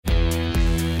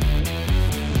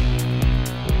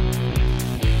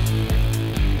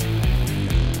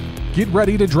Get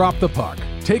ready to drop the puck,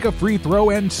 take a free throw,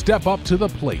 and step up to the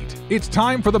plate. It's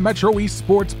time for the Metro East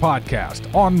Sports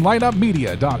Podcast on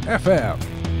lineupmedia.fm.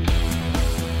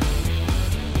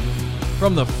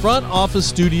 From the front office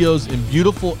studios in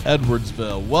beautiful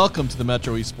Edwardsville, welcome to the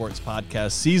Metro East Sports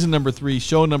Podcast, season number 3,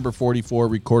 show number 44,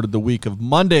 recorded the week of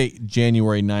Monday,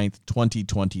 January 9th,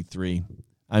 2023.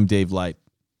 I'm Dave Light.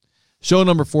 Show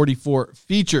number 44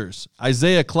 features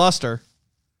Isaiah Kloster,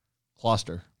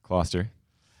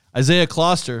 Isaiah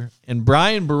Kloster, and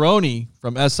Brian Baroni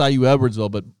from SIU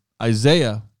Edwardsville, but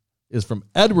Isaiah is from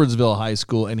Edwardsville High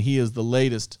School, and he is the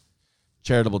latest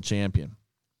charitable champion.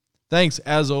 Thanks,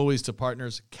 as always, to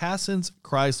partners Cassens,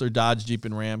 Chrysler, Dodge, Jeep,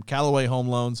 and Ram, Callaway Home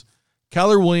Loans,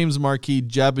 Keller Williams Marquee,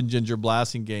 Jeb and Ginger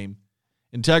Blasting Game,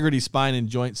 Integrity Spine and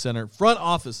Joint Center, Front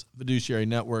Office Fiduciary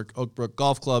Network, Oakbrook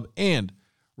Golf Club, and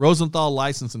Rosenthal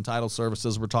License and Title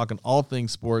Services. We're talking all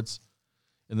things sports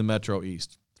in the Metro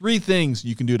East. 3 things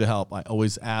you can do to help, I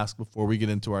always ask before we get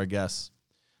into our guests.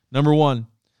 Number 1,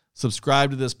 subscribe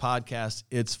to this podcast.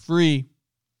 It's free,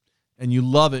 and you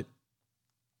love it.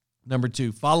 Number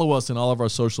 2, follow us in all of our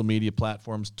social media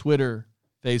platforms, Twitter,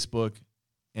 Facebook,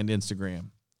 and Instagram.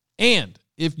 And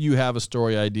if you have a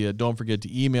story idea, don't forget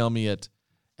to email me at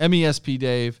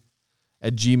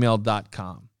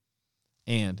mespdave@gmail.com.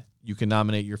 And you can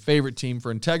nominate your favorite team for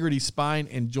Integrity Spine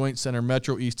and Joint Center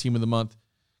Metro East Team of the Month.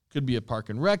 Could be a park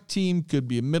and rec team, could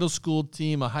be a middle school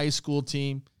team, a high school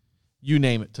team, you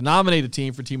name it. To nominate a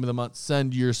team for Team of the Month,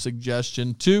 send your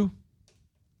suggestion to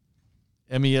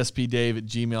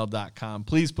mespdave@gmail.com.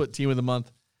 Please put Team of the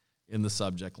Month in the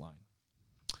subject line.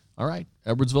 All right,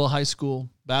 Edwardsville High School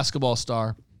basketball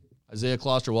star, Isaiah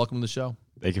Kloster, welcome to the show.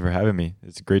 Thank you for having me.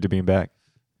 It's great to be back.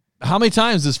 How many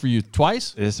times is this for you?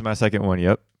 Twice? This is my second one,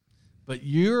 yep. But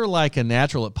you're like a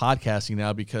natural at podcasting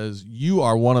now because you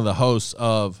are one of the hosts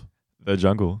of The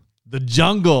Jungle. The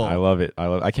Jungle. I love it.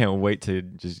 I can't wait to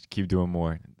just keep doing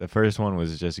more. The first one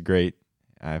was just great.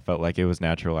 I felt like it was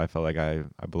natural. I felt like I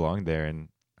belonged there, and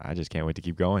I just can't wait to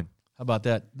keep going. How about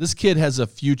that? This kid has a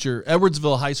future.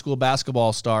 Edwardsville High School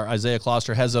basketball star Isaiah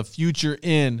Kloster has a future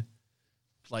in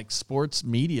like sports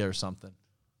media or something.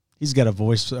 He's got a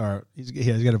voice.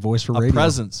 He's got a voice for radio.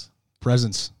 Presence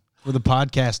for the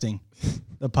podcasting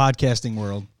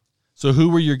world. So, who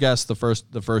were your guests the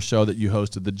first show that you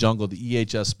hosted, The Jungle, the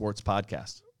EHS Sports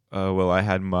Podcast? Well, I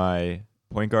had my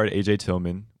point guard AJ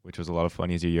Tillman, which was a lot of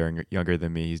fun. He's a year younger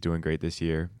than me. He's doing great this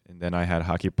year. And then I had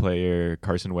hockey player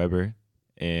Carson Weber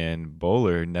and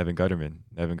bowler Nevin Gutterman.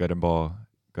 Gutterball.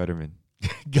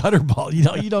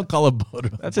 You don't call a bowler.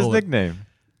 That's his nickname.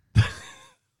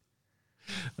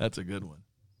 That's a good one.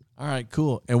 All right,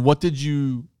 cool. And what did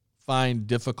you find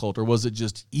difficult, or was it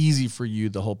just easy for you,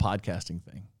 the whole podcasting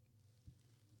thing?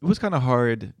 It was kind of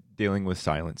hard dealing with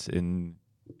silence and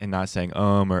not saying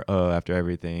or after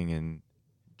everything and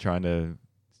trying to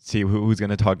see who's going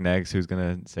to talk next, who's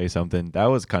going to say something. That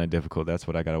was kind of difficult. That's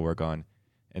what I got to work on.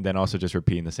 And then also just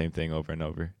repeating the same thing over and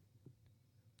over.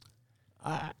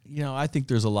 I think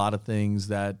there's a lot of things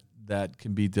that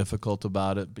can be difficult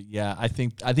about it. But yeah, I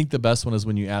think the best one is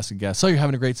when you ask a guest, so you're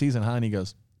having a great season, huh? And he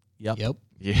goes, Yep.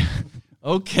 Yeah.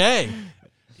 Okay.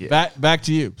 Yeah. Back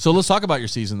to you. So let's talk about your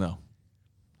season though.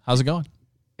 How's it going?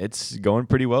 It's going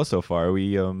pretty well so far.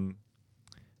 We've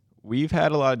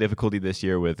had a lot of difficulty this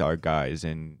year with our guys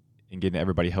and getting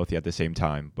everybody healthy at the same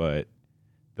time. But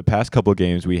the past couple of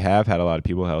games, we have had a lot of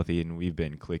people healthy, and we've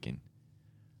been clicking.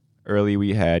 Early,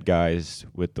 we had guys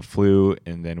with the flu,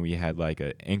 and then we had like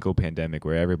an ankle pandemic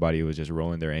where everybody was just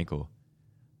rolling their ankle,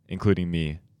 including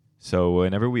me. So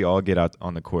whenever we all get out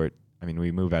on the court,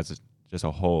 we move as just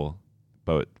a whole.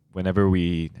 But whenever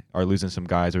we are losing some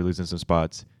guys or losing some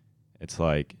spots, it's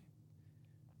like,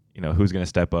 who's going to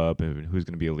step up and who's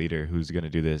going to be a leader, who's going to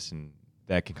do this, and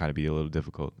that can kind of be a little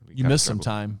difficult. You missed some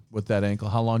time with that ankle.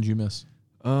 How long did you miss?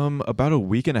 About a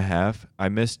week and a half. I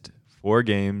missed 4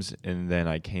 games, and then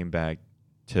I came back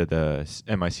to the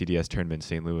MICDS tournament in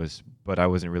St. Louis, but I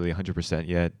wasn't really 100%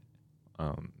 yet.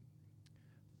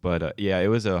 Yeah, it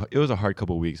was a hard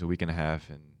couple of weeks, a week and a half,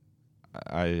 and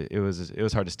it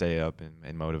was hard to stay up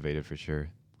and motivated for sure.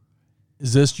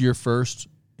 Is this your first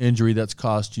injury that's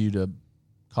caused you to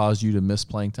miss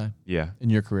playing time? Yeah. In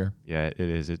your career? Yeah, it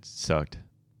is. It sucked.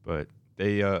 But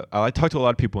I talked to a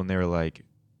lot of people, and they were like,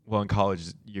 well, in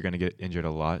college, you're going to get injured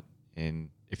a lot. And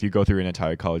if you go through an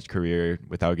entire college career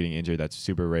without getting injured, that's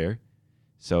super rare.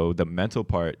 So the mental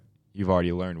part, you've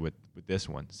already learned with this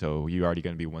one. So you're already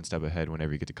going to be one step ahead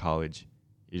whenever you get to college.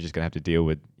 You're just going to have to deal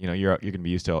with, you're going to be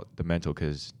used to the mental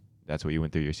because that's what you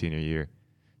went through your senior year.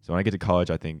 So when I get to college,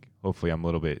 I think hopefully I'm a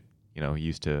little bit,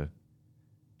 used to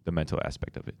the mental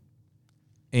aspect of it.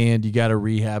 and you got to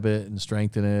rehab it and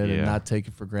strengthen it and Yeah. not take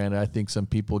it for granted. I think some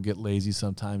people get lazy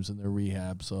sometimes in their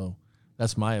rehab, so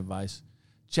that's my advice.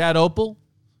 Chad Opel,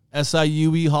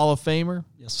 SIUE Hall of Famer,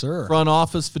 Yes, sir. Front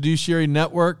Office Fiduciary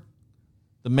Network,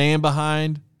 the man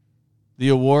behind the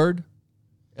award.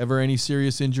 Ever any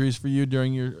serious injuries for you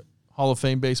during your Hall of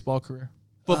Fame baseball career?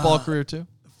 Football career too?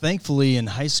 Thankfully, in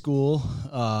high school,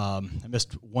 I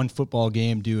missed one football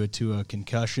game due to a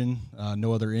concussion,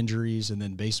 no other injuries, and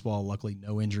then baseball, luckily,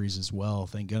 no injuries as well,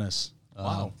 thank goodness.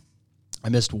 Wow. I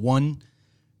missed one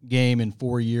game in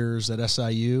 4 years at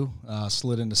SIU,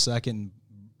 slid into second,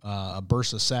 a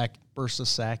burst of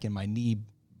sack, and my knee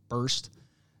burst,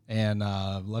 and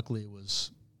luckily it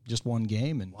was just one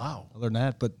game. And Wow. other than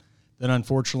that, but then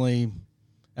unfortunately,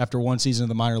 after one season of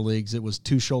the minor leagues, it was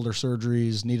 2 shoulder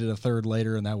surgeries, needed a third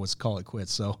later, and that was call it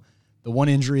quits. So the one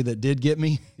injury that did get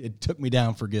me, it took me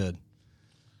down for good.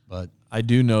 But, I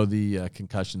do know the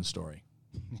concussion story.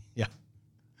 yeah.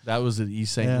 That was at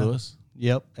East St. Yeah. Louis.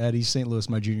 Yep, at East St. Louis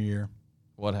my junior year.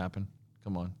 What happened?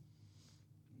 Come on.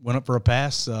 Went up for a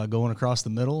pass going across the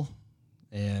middle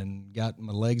and got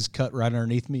my legs cut right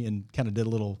underneath me and kind of did a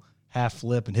little half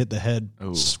flip and hit the head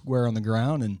Ooh. square on the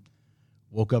ground and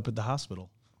woke up at the hospital.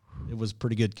 It was a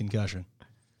pretty good concussion.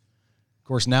 Of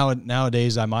course,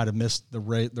 nowadays I might have missed the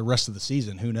rest of the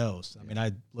season. Who knows? I mean,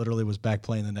 I literally was back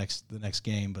playing the next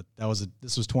game, but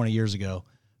this was 20 years ago.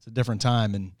 It's a different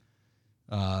time, and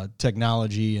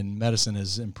technology and medicine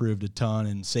has improved a ton,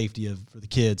 and safety for the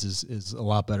kids is a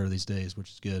lot better these days, which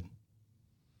is good.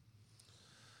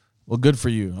 Well, good for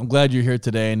you. I'm glad you're here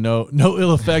today. No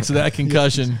ill effects of that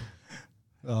concussion.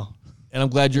 Well, And I'm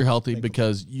glad you're healthy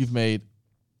because you've made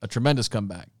a tremendous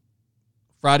comeback.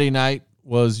 Friday night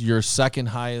was your second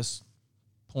highest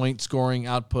point scoring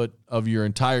output of your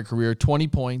entire career, 20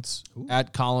 points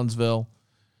at Collinsville.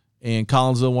 And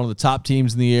Collinsville, one of the top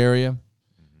teams in the area.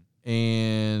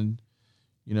 And,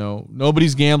 you know,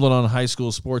 nobody's gambling on high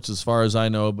school sports as far as I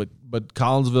know, but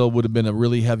Collinsville would have been a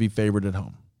really heavy favorite at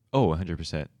home. Oh,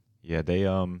 100%. Yeah,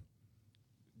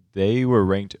 they were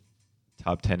ranked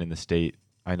top 10 in the state,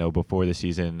 I know, before the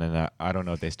season, and I don't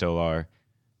know if they still are.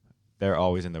 They're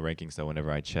always in the rankings, though,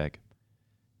 whenever I check.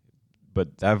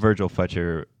 But that Virgil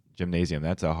Fletcher gymnasium,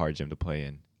 that's a hard gym to play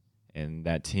in. And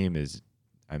that team is,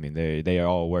 I mean, they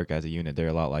all work as a unit. They're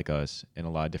a lot like us in a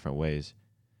lot of different ways.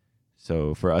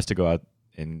 So for us to go out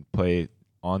and play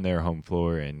on their home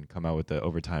floor and come out with the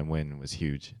overtime win was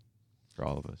huge for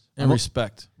all of us. And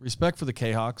respect for the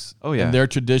K-Hawks. Oh, yeah. And their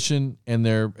tradition and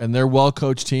their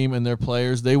well-coached team and their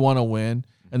players. They want to win,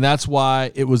 and that's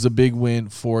why it was a big win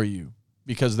for you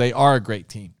because they are a great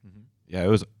team. Yeah, it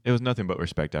was nothing but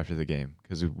respect after the game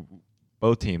because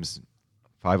both teams,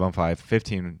 5-on-5,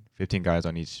 15 guys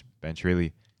on each bench.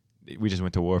 Really, we just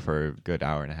went to war for a good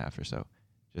hour and a half or so,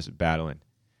 just battling.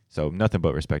 So nothing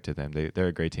but respect to them. They're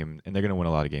a great team, and they're going to win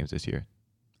a lot of games this year.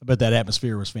 I bet that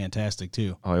atmosphere was fantastic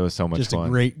too. Oh, it was so much Just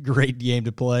fun. a great game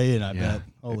to play, and I bet,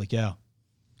 holy cow.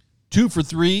 2 for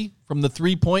 3 from the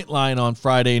 3-point line on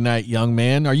Friday night, young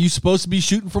man. Are you supposed to be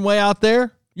shooting from way out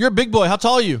there? You're a big boy. How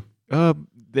tall are you?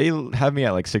 They have me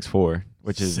at like 6'4",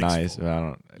 which is 6'4". nice. But I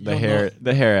don't. don't know.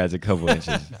 The hair adds a couple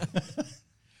inches.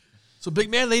 So,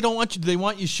 big man, they don't want you. Do they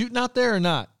want you shooting out there or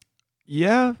not?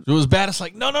 Yeah. It was bad. It's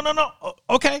like, no.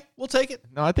 Okay, we'll take it.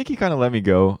 No, I think he kind of let me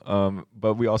go.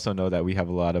 But we also know that we have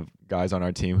a lot of guys on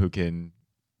our team who can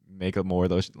make a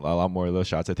lot more of those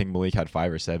shots. I think Malik had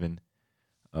 5 or 7.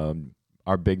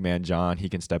 Our big man John, he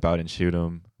can step out and shoot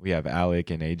them. We have Alec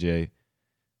and AJ,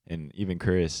 and even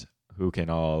Chris, who can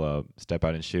all step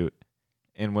out and shoot.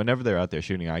 And whenever they're out there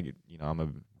shooting, I'm a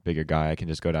bigger guy. I can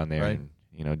just go down there Right. and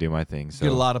do my thing. So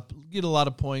Get a lot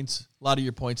of points, a lot of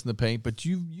your points in the paint. But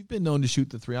you've been known to shoot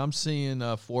the 3. I'm seeing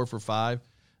 4 for 5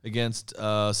 against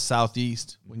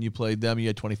Southeast. When you played them, you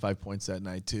had 25 points that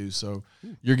night too. So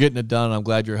you're getting it done. I'm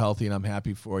glad you're healthy, and I'm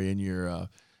happy for you. And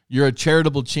you're a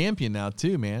charitable champion now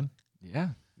too, man. yeah,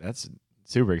 that's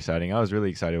super exciting. I was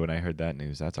really excited when I heard that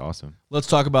news. That's awesome. Let's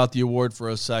talk about the award for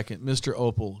a second. Mr.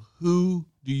 Opel, who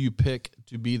do you pick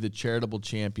to be the charitable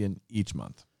champion each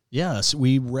month? Yes,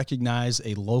 we recognize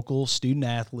a local student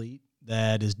athlete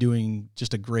that is doing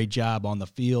just a great job on the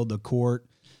field, the court,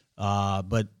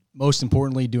 but most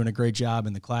importantly, doing a great job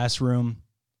in the classroom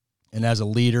and as a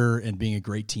leader and being a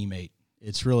great teammate.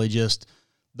 It's really just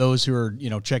those who are,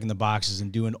 checking the boxes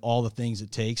and doing all the things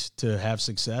it takes to have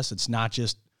success. It's not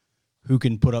just who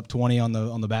can put up 20 on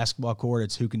the basketball court.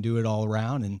 It's who can do it all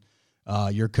around.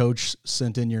 And your coach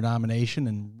sent in your nomination,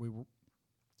 and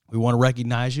we want to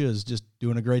recognize you as just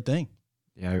doing a great thing.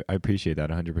 Yeah, I appreciate that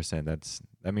 100%.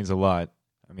 That means a lot.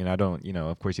 I mean, I don't,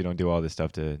 of course you don't do all this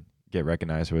stuff to get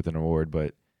recognized with an award,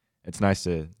 but it's nice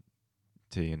to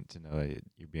know that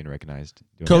you're being recognized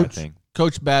doing that thing.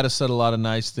 Coach Battis said a lot of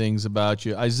nice things about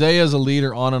you. Isaiah is a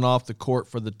leader on and off the court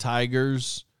for the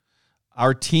Tigers.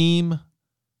 Our team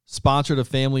sponsored a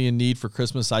family in need for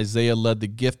Christmas. Isaiah led the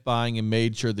gift buying and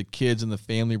made sure the kids and the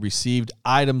family received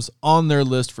items on their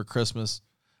list for Christmas.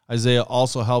 Isaiah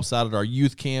also helps out at our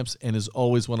youth camps and is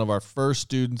always one of our first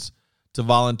students to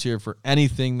volunteer for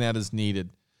anything that is needed.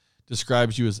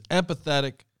 Describes you as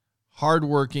empathetic,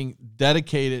 hardworking,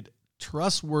 dedicated,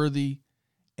 trustworthy,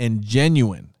 and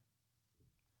genuine.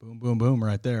 Boom, boom, boom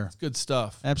right there. It's good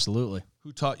stuff. Absolutely.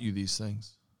 Who taught you these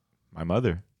things? My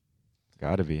mother.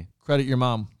 Gotta be. Credit your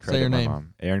mom. Credit Say her my name.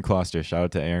 mom. Erin Closter. Shout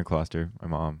out to Erin Closter, my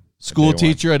mom. School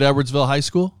teacher at Edwardsville High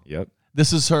School? Yep.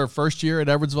 This is her first year at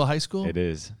Edwardsville High School? It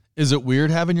is. Is it weird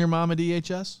having your mom at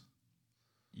EHS?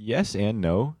 Yes and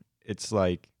no. It's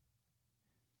like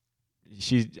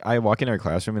I walk in her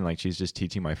classroom and like she's just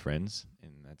teaching my friends,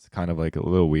 and that's kind of like a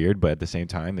little weird, but at the same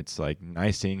time it's like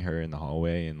nice seeing her in the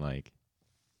hallway and like,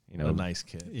 you know, What a nice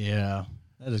kid. Yeah,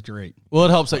 that is great. Well, it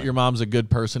helps that your mom's a good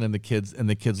person and the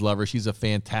kids love her. She's a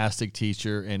fantastic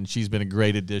teacher, and she's been a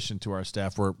great addition to our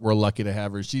staff. We're lucky to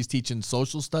have her. She's teaching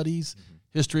social studies,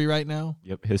 history right now.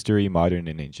 Yep, history, modern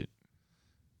and ancient.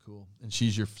 Cool. And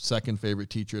she's your second favorite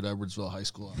teacher at Edwardsville High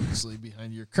School, obviously,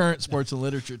 behind your current sports and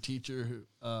literature teacher,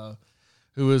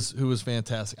 who was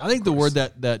fantastic. I think the word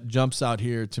that jumps out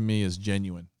here to me is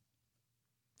genuine.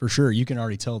 For sure. You can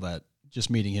already tell that just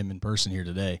meeting him in person here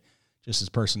today. Just his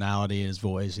personality and his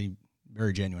voice, he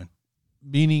very genuine.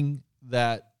 Meaning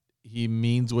that he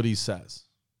means what he says.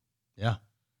 Yeah.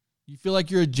 You feel like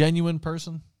you're a genuine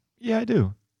person? Yeah, I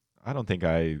do. I don't think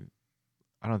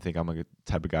I'm a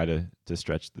type of guy to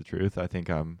stretch the truth. I think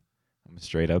I'm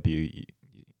straight up.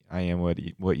 I am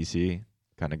what you see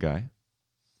kind of guy.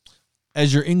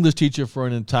 As your English teacher for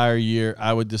an entire year,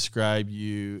 I would describe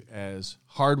you as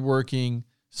hardworking,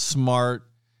 smart,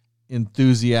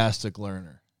 enthusiastic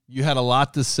learner. You had a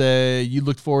lot to say. You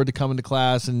looked forward to coming to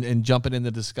class and jumping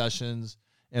into discussions,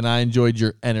 and I enjoyed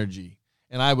your energy.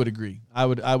 And I would agree. I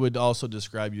would also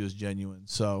describe you as genuine.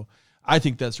 So I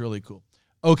think that's really cool.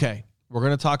 Okay, we're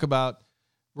going to talk about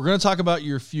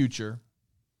your future.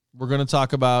 We're going to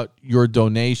talk about your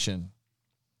donation.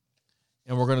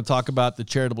 And we're going to talk about the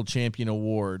Charitable Champion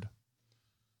Award,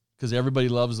 because everybody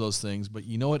loves those things. But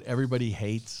you know what everybody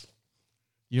hates?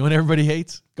 You know what everybody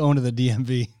hates? Going to the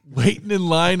DMV. Waiting in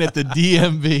line at the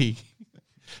DMV.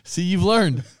 See, you've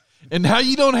learned. And now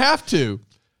you don't have to.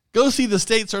 Go see the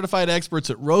state-certified experts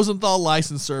at Rosenthal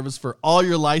License Service for all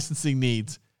your licensing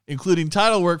needs, including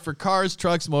title work for cars,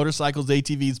 trucks, motorcycles,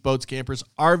 ATVs, boats, campers,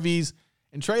 RVs,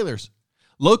 and trailers.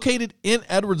 Located in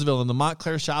Edwardsville in the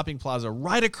Montclair Shopping Plaza,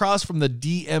 right across from the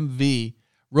DMV,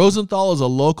 Rosenthal is a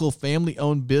local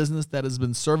family-owned business that has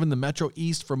been serving the Metro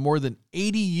East for more than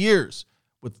 80 years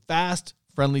with fast,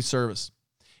 friendly service.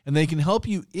 And they can help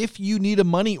you if you need a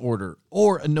money order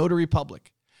or a notary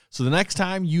public. So the next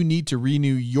time you need to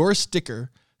renew your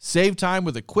sticker, save time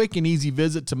with a quick and easy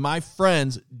visit to my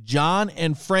friends John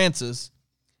and Francis,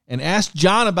 and ask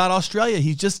John about Australia.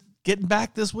 He's just getting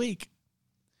back this week.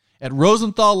 At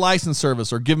Rosenthal License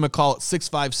Service, or give him a call at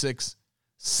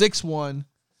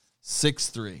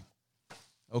 656-6163.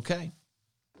 Okay.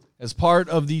 As part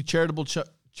of the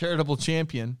charitable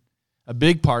champion, a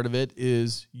big part of it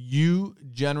is you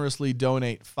generously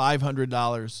donate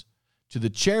 $500 to the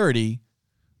charity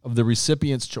of the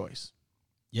recipient's choice.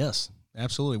 Yes,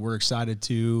 absolutely. We're excited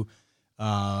to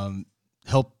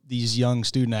help these young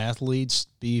student athletes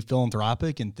be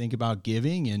philanthropic and think about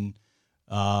giving. And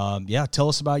tell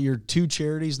us about your two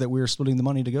charities that we're splitting the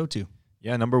money to go to.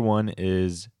 Yeah, number one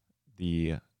is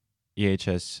the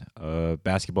EHS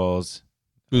basketball's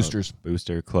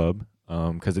booster club,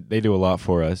 because they do a lot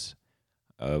for us.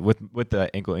 With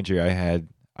the ankle injury I had,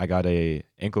 I got a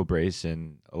ankle brace,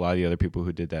 and a lot of the other people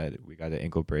who did that, we got an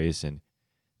ankle brace, and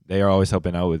they are always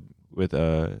helping out with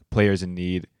players in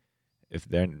need. If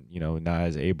they're not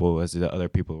as able as the other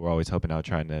people, we're always helping out,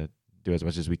 trying to do as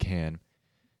much as we can.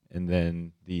 And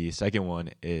then the second one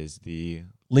is the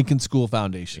Lincoln School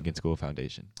Foundation.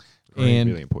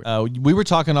 Really important. We were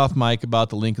talking off mic about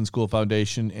the Lincoln School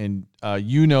Foundation, and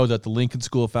you know that the Lincoln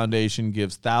School Foundation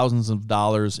gives thousands of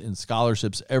dollars in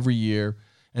scholarships every year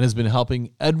and has been helping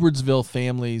Edwardsville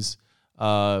families,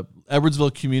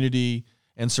 Edwardsville community,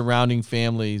 and surrounding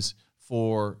families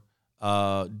for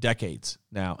decades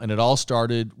now. And it all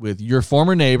started with your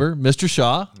former neighbor, Mr.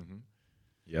 Shaw,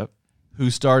 Yep. who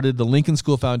started the Lincoln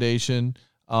School Foundation.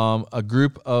 A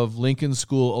group of Lincoln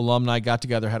School alumni got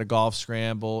together, had a golf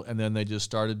scramble, and then they just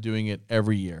started doing it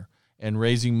every year and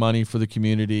raising money for the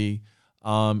community.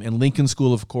 And Lincoln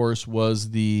School, of course,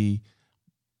 was the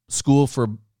school for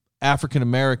African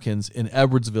Americans in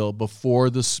Edwardsville before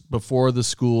the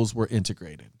schools were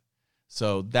integrated.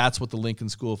 So that's what the Lincoln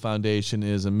School Foundation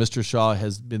is. And Mr. Shaw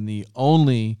has been the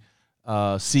only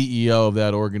CEO of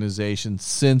that organization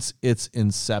since its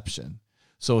inception.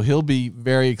 So he'll be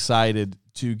very excited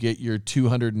to get your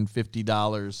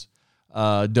 $250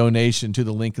 donation to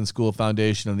the Lincoln School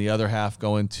Foundation, and the other half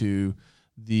going to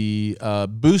the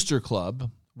Booster Club,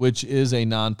 which is a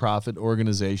nonprofit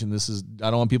organization.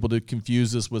 I don't want people to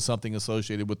confuse this with something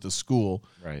associated with the school,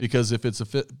 Right. Because if it's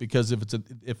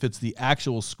the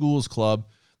actual schools club,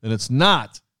 then it's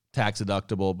not tax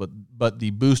deductible, but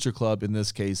the Booster Club in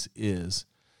this case is.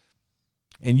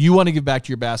 And you want to give back to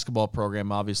your basketball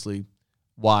program, obviously.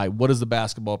 Why? What has the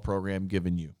basketball program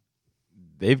given you?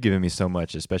 They've given me so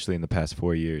much, especially in the past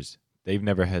 4 years. They've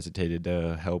never hesitated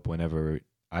to help whenever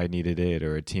I needed it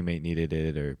or a teammate needed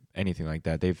it or anything like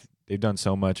that. They've done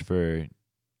so much for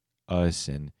us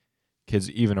and kids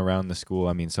even around the school.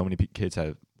 I mean, so many kids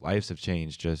lives have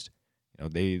changed. Just,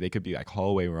 they could be like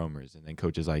hallway roamers, and then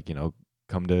coaches like,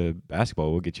 come to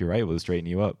basketball, we'll get you right, we'll straighten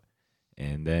you up.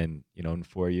 And then, in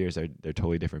 4 years, they're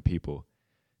totally different people.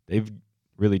 They've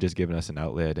really just given us an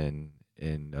outlet and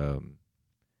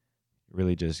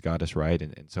really just got us right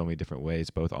in so many different ways,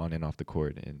 both on and off the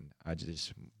court. And I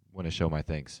just want to show my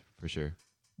thanks for sure.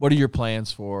 What are your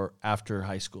plans for after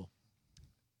high school?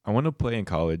 I want to play in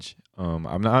college.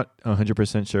 I'm not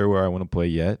 100% sure where I want to play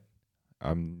yet.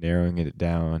 I'm narrowing it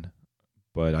down,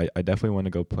 but I definitely want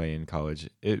to go play in college.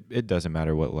 It doesn't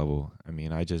matter what level. I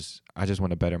mean, I just want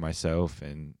to better myself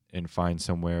and find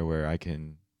somewhere where I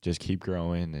can just keep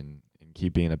growing and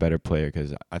keep being a better player,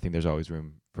 because I think there's always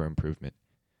room for improvement.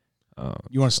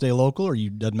 You want to stay local, or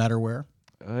doesn't matter where?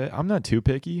 I'm not too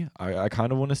picky. I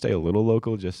kind of want to stay a little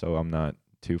local just so I'm not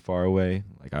too far away.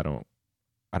 Like I don't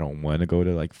want to go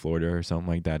to like Florida or something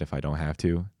like that if I don't have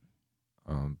to.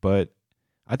 But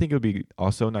I think it would be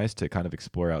also nice to kind of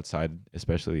explore outside,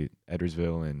 especially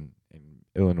Edwardsville and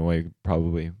Illinois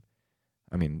probably.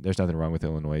 I mean, there's nothing wrong with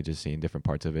Illinois, just seeing different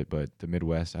parts of it, but the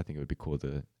Midwest, I think it would be cool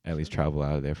to at least travel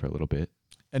out of there for a little bit.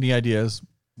 Any ideas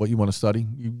what you want to study?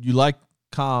 You like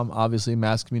obviously,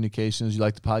 mass communications. You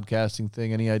like the podcasting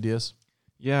thing. Any ideas?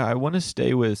 Yeah, I want to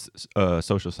stay with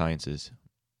social sciences.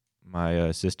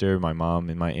 My sister, my mom,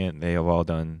 and my aunt, they have all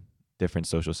done different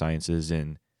social sciences.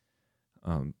 And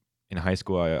in high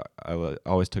school, I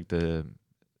always took the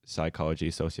psychology,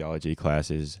 sociology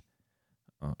classes.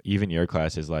 Even your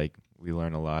classes, like we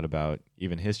learn a lot about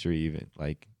even history. Even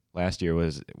like last year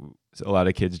was a lot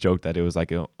of kids joked that it was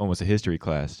like almost a history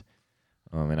class.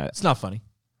 It's not funny.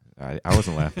 I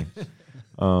wasn't laughing.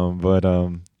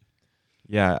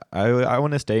 Yeah, I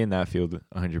want to stay in that field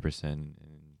 100% and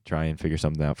try and figure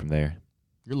something out from there.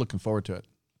 You're looking forward to it.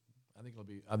 I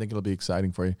think it'll be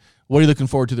exciting for you. What are you looking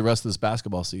forward to the rest of this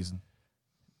basketball season?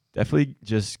 Definitely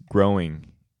just growing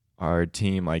our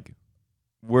team. Like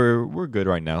we're good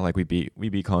right now. Like we beat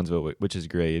Collinsville, which is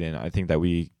great, and I think that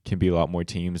we can beat a lot more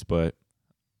teams. But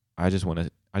I just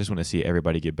want to see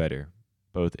everybody get better,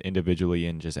 both individually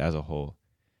and just as a whole.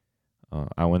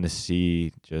 I want to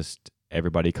see just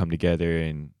everybody come together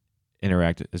and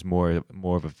interact as more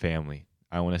of a family.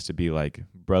 I want us to be like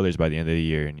brothers by the end of the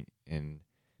year and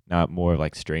not more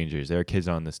like strangers. There are kids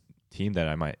on this team that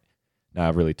I might not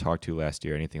have really talked to last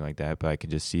year or anything like that, but I can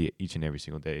just see each and every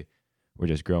single day we're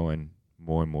just growing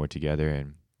more and more together,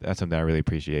 and that's something I really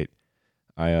appreciate.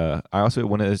 I also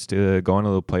wanted us to go on a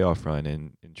little playoff run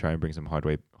and try and bring some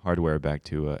hardware back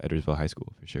to Edwardsville High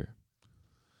School for sure.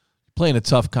 Playing a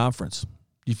tough conference.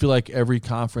 Do you feel like every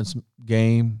conference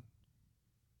game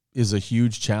is a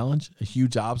huge challenge, a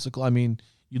huge obstacle? I mean,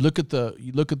 you look at the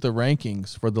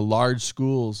rankings for the large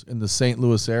schools in the St.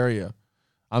 Louis area.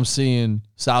 I'm seeing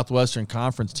Southwestern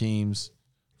Conference teams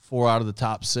 4 out of the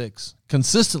top 6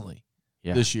 consistently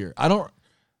this year.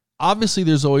 Obviously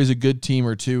there's always a good team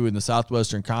or two in the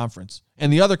Southwestern Conference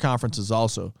and the other conferences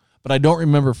also, but I don't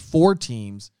remember 4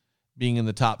 teams being in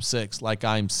the top 6 like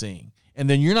I'm seeing. And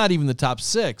then you're not even the top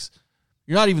 6.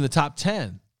 You're not even the top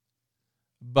 10.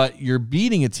 But you're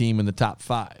beating a team in the top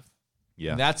 5.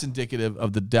 Yeah. And that's indicative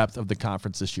of the depth of the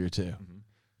conference this year too. Mm-hmm.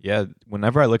 Yeah,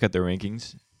 whenever I look at the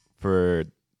rankings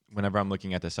whenever I'm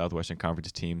looking at the Southwestern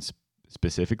Conference teams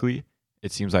specifically,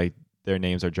 it seems like their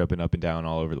names are jumping up and down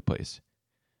all over the place.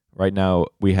 Right now,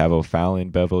 we have O'Fallon,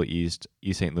 Bevel East,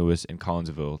 East St. Louis, and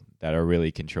Collinsville that are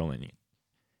really controlling it.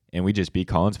 And we just beat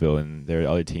Collinsville, and there are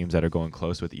other teams that are going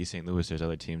close with East St. Louis. There's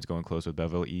other teams going close with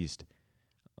Bevel East.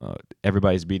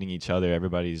 Everybody's beating each other.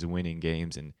 Everybody's winning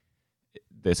games, and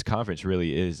this conference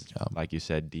really is, like you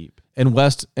said, deep. And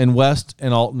West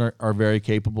and Alton are very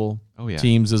capable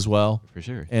teams as well, for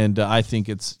sure. And I think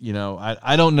it's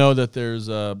I don't know that there's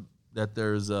an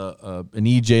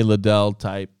EJ Liddell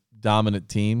type dominant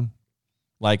team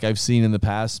like I've seen in the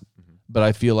past, but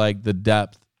I feel like the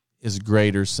depth is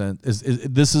greater.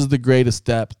 This is the greatest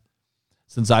depth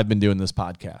since I've been doing this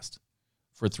podcast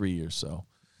for 3 years. So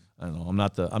I don't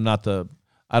know.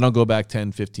 I don't go back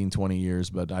 10, 15, 20 years,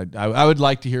 but I would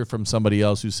like to hear from somebody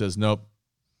else who says, nope,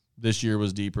 this year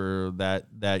was deeper,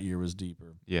 that year was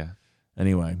deeper. Yeah.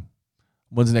 Anyway,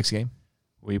 when's the next game?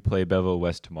 We play Belleville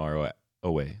West tomorrow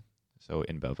away, so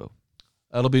in Belleville.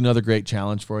 That'll be another great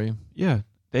challenge for you. Yeah.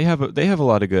 They have a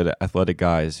lot of good athletic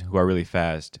guys who are really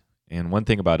fast. And one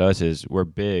thing about us is we're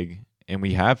big, and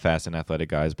we have fast and athletic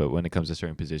guys, but when it comes to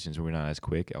certain positions, we're not as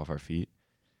quick off our feet.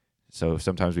 So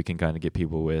sometimes we can kind of get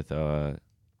people with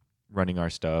running our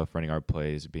stuff, running our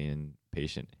plays, being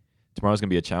patient. Tomorrow's going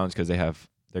to be a challenge because they're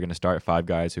going to start 5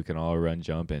 guys who can all run,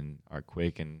 jump, and are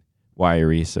quick and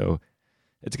wiry. So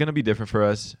it's going to be different for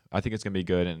us. I think it's going to be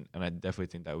good, and I definitely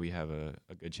think that we have a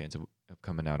good chance of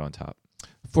coming out on top.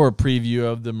 For a preview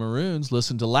of the Maroons,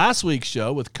 listen to last week's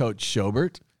show with Coach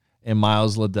Schobert and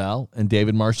Miles Liddell and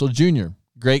David Marshall Jr.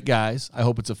 Great guys. I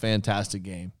hope it's a fantastic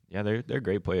game. Yeah, they're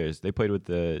great players. They played with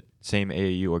the same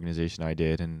AAU organization I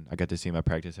did, and I got to see them at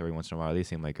practice every once in a while. They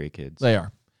seem like great kids. They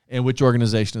are. And which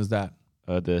organization is that?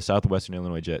 The Southwestern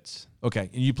Illinois Jets. Okay.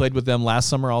 And you played with them last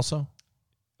summer also?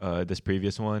 This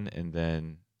previous one, and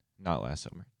then not last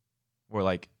summer. Or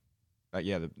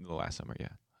the last summer, yeah.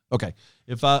 Okay.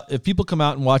 If people come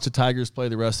out and watch the Tigers play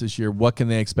the rest of this year, what can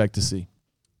they expect to see?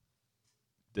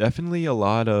 Definitely a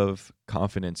lot of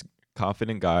confident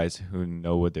guys who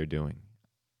know what they're doing.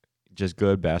 Just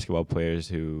good basketball players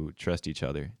who trust each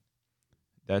other.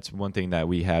 That's one thing that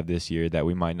we have this year that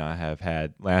we might not have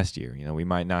had last year. We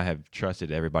might not have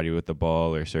trusted everybody with the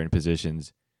ball or certain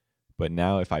positions. But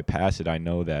now if I pass it, I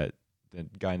know that the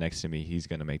guy next to me, he's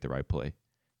going to make the right play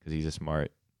because he's a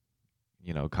smart,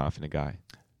 confident guy.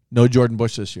 No Jordan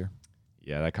Bush this year.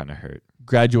 Yeah, that kind of hurt.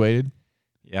 Graduated?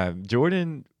 Yeah,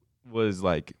 Jordan was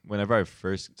whenever I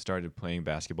first started playing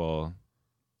basketball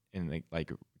in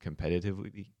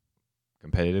competitively,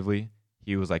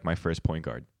 he was my first point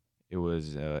guard. It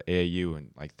was AAU in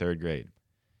 3rd grade.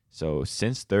 So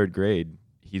since 3rd grade,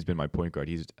 he's been my point guard.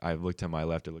 I've looked to my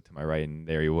left or looked to my right, and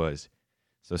there he was.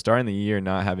 So starting the year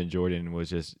not having Jordan was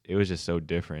just so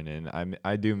different, and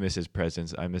I do miss his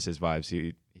presence. I miss his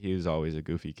vibes. He was always a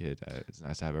goofy kid. It's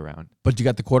nice to have around. But you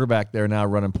got the quarterback there now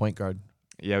running point guard.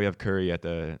 Yeah, we have Curry at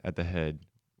the head,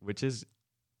 which is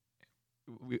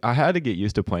I had to get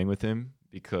used to playing with him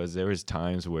because there was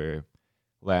times where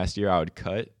last year I would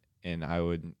cut and I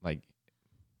would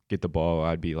get the ball.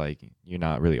 I'd be you're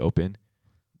not really open.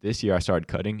 This year I started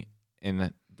cutting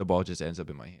and the ball just ends up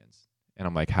in my hands. And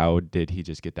I'm how did he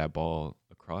just get that ball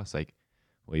across?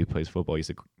 He plays football.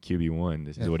 He's a QB1.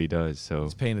 This is what he does. So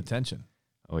he's paying attention.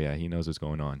 Oh yeah, he knows what's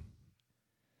going on.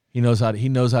 He knows how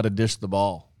to dish the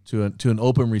ball to an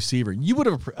open receiver. You would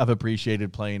have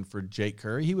appreciated playing for Jake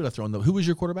Curry. He would have thrown who was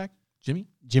your quarterback?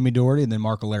 Jimmy Doherty, and then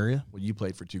Mark Alaria. Well, you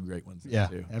played for 2 great ones. Yeah,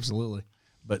 too. Absolutely.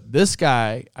 But this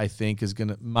guy, I think,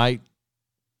 might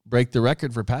break the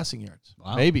record for passing yards.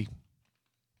 Wow. Maybe.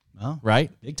 Well, right?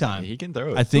 Big time. Yeah, he can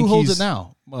throw it. I think who holds it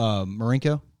now?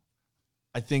 Marinko?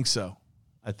 I think so.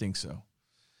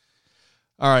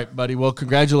 All right, buddy. Well,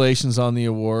 congratulations on the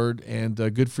award, and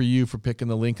good for you for picking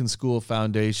the Lincoln School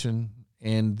Foundation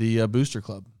and the Booster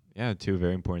Club. Yeah, 2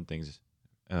 very important things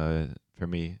for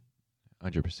me,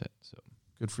 100%. So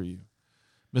good for you.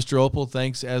 Mr. Opel,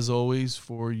 thanks as always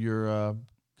for your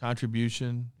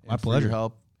contribution. My pleasure. Your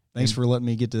help. Thanks for letting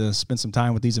me get to spend some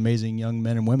time with these amazing young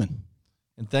men and women.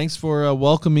 And thanks for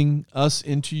welcoming us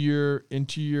into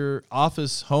your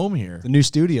office home here. The new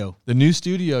studio. The new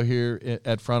studio here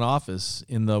at Front Office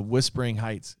in the Whispering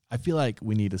Heights. I feel like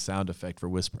we need a sound effect for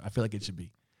whisper. I feel like it should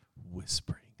be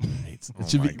Whispering Heights. It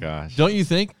should be, gosh. Don't you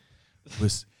think?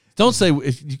 Don't say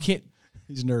if you can't.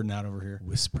 He's nerding out over here.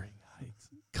 Whispering Heights.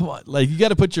 Come on. You got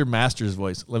to put your master's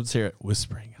voice. Let's hear it.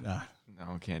 Whispering. Nah.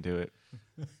 No, can't do it.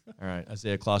 All right,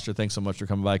 Isaiah Kloster, thanks so much for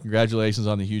coming by. Congratulations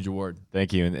on the huge award.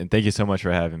 Thank you, and thank you so much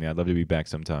for having me. I'd love to be back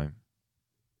sometime.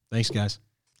 Thanks, guys.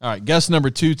 All right, guest number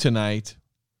 2 tonight,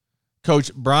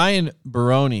 Coach Brian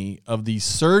Baroni of the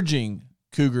surging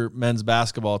Cougar men's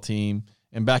basketball team,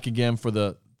 and back again for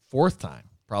the 4th time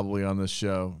probably on this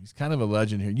show. He's kind of a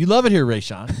legend here. You love it here,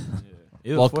 Rayshawn.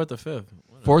 Yeah. Either 4th or 5th.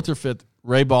 Whatever. 4th or 5th.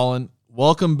 Ray Ballin.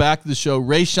 Welcome back to the show,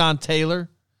 Rayshawn Taylor.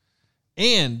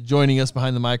 And joining us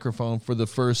behind the microphone for the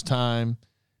first time,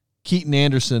 Keaton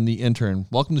Anderson, the intern.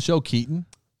 Welcome to the show, Keaton.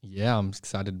 Yeah, I'm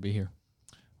excited to be here.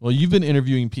 Well, you've been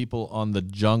interviewing people on the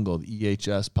Jungle, the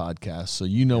EHS podcast, so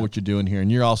you know what you're doing here,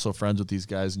 and you're also friends with these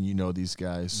guys, and you know these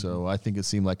guys, so I think it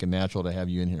seemed like a natural to have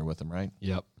you in here with them, right?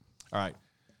 Yep. All right.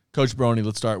 Coach Barone,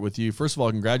 let's start with you. First of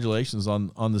all, congratulations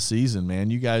on the season,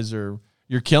 man. You guys you're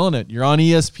killing it. You're on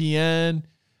ESPN.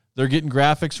 They're getting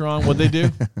graphics wrong. What'd they do?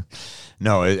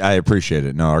 No, I appreciate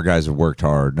it. No, our guys have worked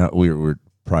hard. No, we were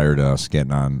prior to us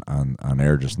getting on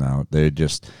air just now.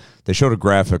 They showed a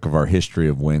graphic of our history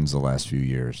of wins the last few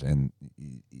years, and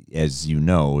as you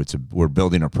know, we're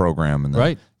building a program, and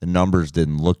the numbers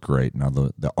didn't look great. Now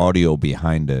the audio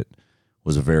behind it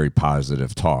was a very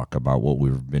positive talk about what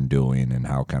we've been doing and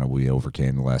how kind of we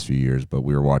overcame the last few years. But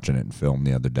we were watching it in film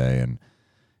the other day, and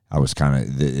I was kind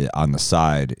of on the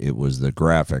side. It was the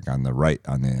graphic on the right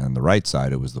right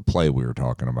side. It was the play we were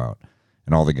talking about,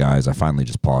 and all the guys. I finally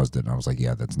just paused it, and I was like,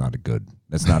 "Yeah, that's not a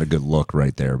good look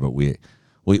right there." But we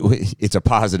it's a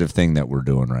positive thing that we're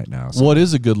doing right now. So. What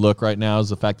is a good look right now is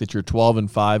the fact that you're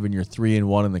 12-5 and you're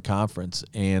 3-1 in the conference,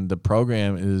 and the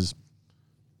program is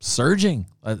surging.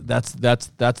 That's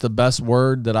the best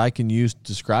word that I can use to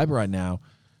describe it right now.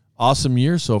 Awesome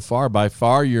year so far. By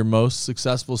far your most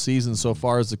successful season so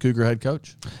far as the Cougar head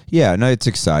coach. Yeah, no, it's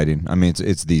exciting. I mean,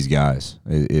 it's these guys.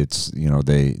 It's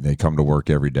they come to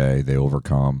work every day. They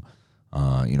overcome,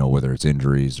 whether it's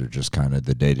injuries or just kind of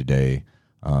the day-to-day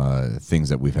things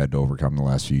that we've had to overcome the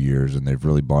last few years, and they've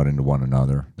really bought into one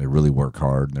another. They really work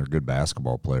hard, and they're good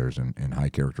basketball players and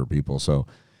high-character people. So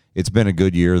it's been a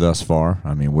good year thus far.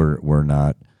 I mean, we're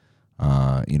not,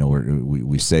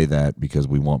 we say that because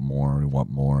we want more,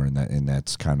 and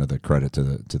that's kind of the credit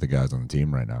to the guys on the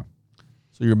team right now.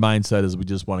 So your mindset is we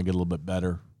just want to get a little bit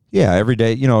better. Yeah, every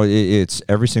day. It's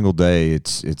every single day.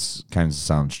 It's kind of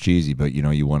sounds cheesy, but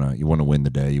you want to win the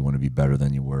day. You want to be better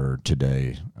than you were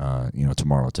today.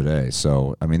 Tomorrow today.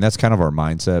 So I mean that's kind of our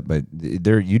mindset. But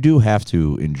you do have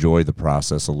to enjoy the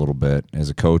process a little bit. As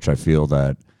a coach, I feel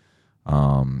that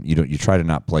you try to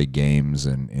not play games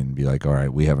and be like, all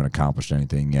right, we haven't accomplished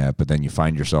anything yet. But then you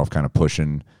find yourself kind of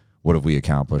pushing, what have we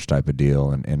accomplished type of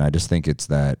deal. And I just think it's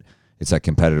that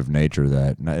competitive nature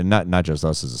that not just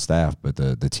us as a staff, but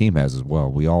the team has as well.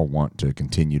 We all want to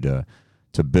continue to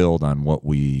build on what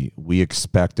we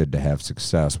expected to have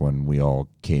success when we all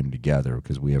came together,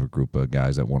 because we have a group of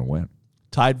guys that want to win.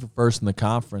 Tied for first in the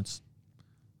conference.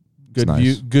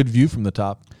 Good view from the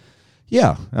top.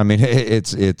 Yeah, I mean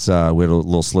it's we had a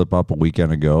little slip up a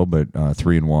weekend ago, but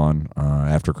 3-1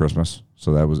 after Christmas,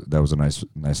 so that was a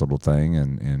nice little thing,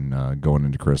 and going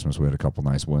into Christmas we had a couple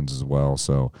nice wins as well.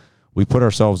 So we put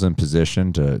ourselves in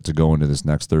position to go into this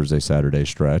next Thursday, Saturday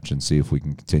stretch and see if we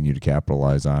can continue to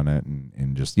capitalize on it,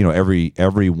 and just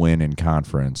every win in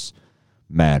conference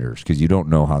matters, because you don't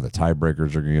know how the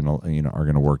tiebreakers are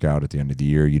gonna work out at the end of the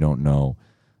year. You don't know.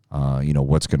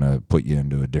 What's going to put you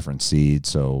into a different seed.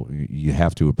 So you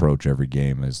have to approach every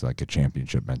game as like a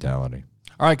championship mentality.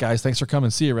 All right, guys. Thanks for coming.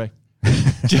 See you, Ray.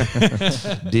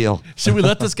 Deal. Should we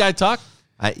let this guy talk?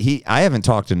 I haven't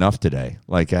talked enough today.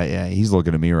 He's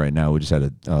looking at me right now. We just had a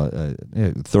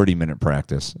 30-minute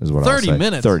practice is what I'll say. 30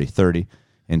 minutes? 30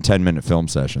 and 10-minute film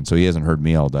session. So he hasn't heard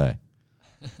me all day.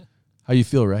 How you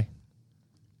feel, Ray?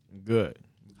 Good.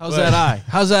 How's that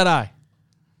eye?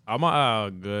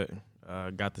 I'm good.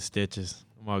 Got the stitches.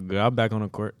 I'm all good. I'm back on the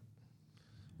court.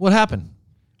 What happened?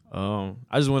 I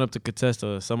just went up to contest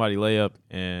somebody layup,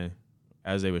 and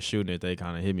as they were shooting it, they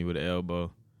kind of hit me with the elbow.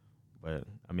 But,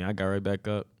 I mean, I got right back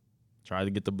up, tried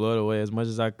to get the blood away as much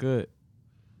as I could.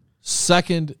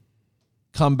 Second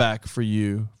comeback for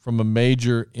you from a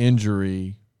major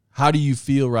injury. How do you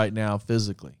feel right now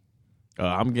physically?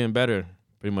 I'm getting better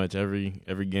pretty much every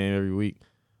game, every week.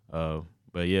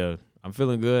 But, yeah, I'm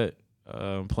feeling good.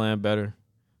 I'm playing better,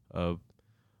 playing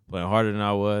harder than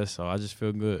I was, so I just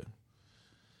feel good.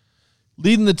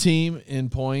 Leading the team in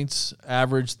points,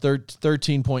 average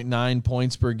 13.9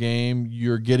 points per game.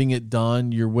 You're getting it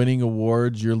done. You're winning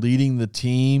awards. You're leading the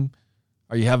team.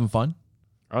 Are you having fun?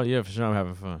 Oh, yeah, for sure I'm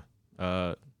having fun.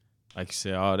 Like you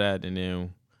said, all that, and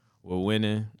then we're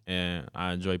winning, and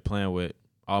I enjoy playing with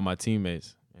all my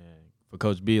teammates. And for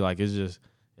Coach B, it's just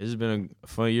been a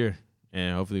fun year,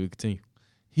 and hopefully we continue.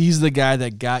 He's the guy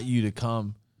that got you to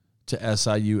come to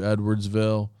SIU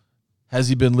Edwardsville. Has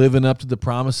he been living up to the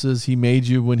promises he made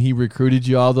you when he recruited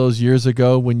you all those years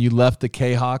ago when you left the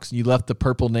K-Hawks and you left the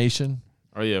Purple Nation?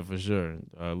 Oh, yeah, for sure.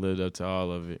 Lived up to all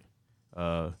of it.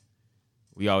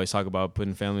 We always talk about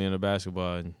putting family into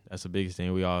basketball, and that's the biggest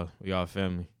thing. We all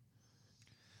family.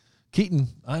 Keaton,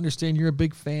 I understand you're a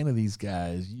big fan of these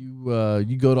guys.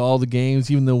 You go to all the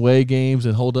games, even the away games,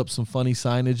 and hold up some funny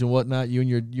signage and whatnot. You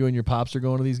and your pops are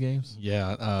going to these games?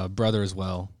 Yeah, brother as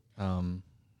well.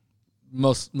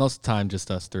 Most of the time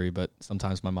just us three, but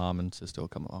sometimes my mom and sister will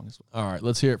come along as well. All right,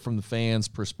 let's hear it from the fans'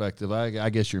 perspective. I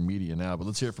guess you're media now, but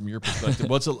let's hear it from your perspective.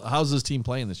 How's this team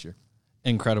playing this year?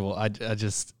 Incredible. I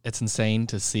just it's insane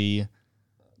to see,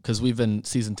 because we've been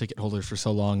season ticket holders for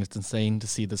so long. It's insane to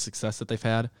see the success that they've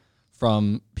had,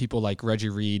 from people like Reggie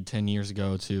Reed 10 years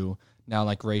ago to now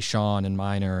like Ray Sean and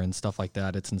Minor and stuff like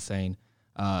that. It's insane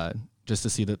just to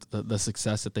see the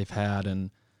success that they've had,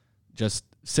 and just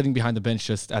sitting behind the bench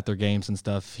just at their games and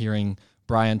stuff, hearing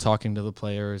Brian talking to the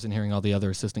players and hearing all the other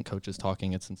assistant coaches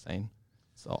talking. It's insane.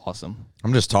 It's awesome.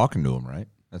 I'm just talking to them, right?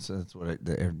 That's what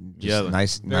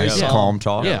nice calm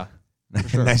talk. Yeah.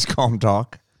 Sure. Nice calm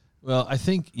talk. Well, I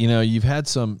think you've had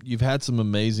some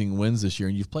amazing wins this year,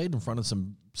 and you've played in front of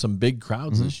some big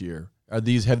crowds this year. Have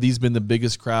these been the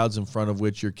biggest crowds in front of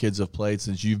which your kids have played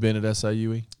since you've been at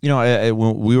SIUE?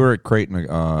 When we were at Creighton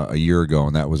a year ago,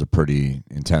 and that was a pretty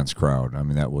intense crowd. I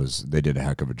mean, they did a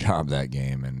heck of a job that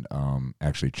game, and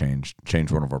actually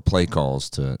changed one of our play calls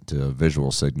to a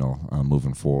visual signal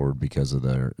moving forward because of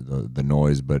the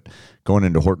noise. But going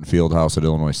into Horton Fieldhouse at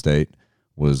Illinois State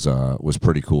was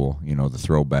pretty cool. The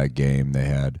throwback game, they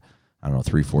had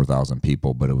 3,000-4,000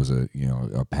 people, but it was a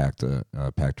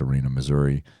packed arena.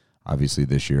 Missouri, obviously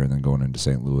this year, and then going into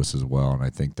St. Louis as well. And I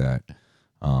think that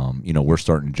we're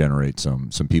starting to generate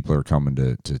some people are coming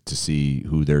to see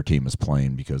who their team is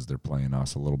playing because they're playing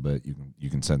us a little bit. You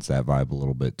can sense that vibe a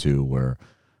little bit too, where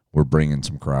we're bringing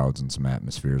some crowds and some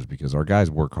atmospheres because our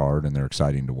guys work hard and they're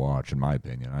exciting to watch. In my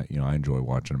opinion, I enjoy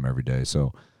watching them every day.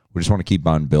 So we just want to keep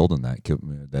on building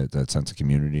that sense of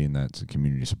community and that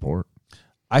community support.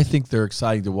 I think they're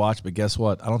exciting to watch, but guess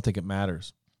what? I don't think it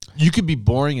matters. You could be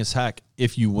boring as heck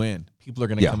if you win. People are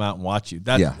going to come out and watch you.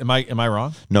 Am I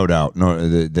wrong? No doubt. No,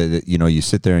 you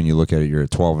sit there and you look at it. You're at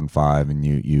 12-5, and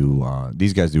you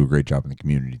these guys do a great job in the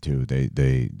community too.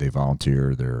 They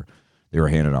volunteer. They were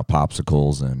handing out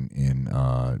popsicles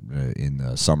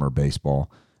in summer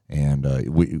baseball. And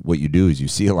what you do is you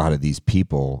see a lot of these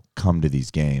people come to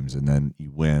these games, and then you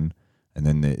win, and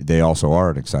then they also are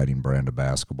an exciting brand of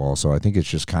basketball. So I think it's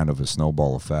just kind of a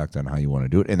snowball effect on how you want to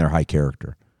do it, and they're high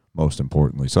character, most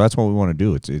importantly. So that's what we want to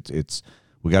do. It's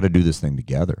we got to do this thing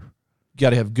together. You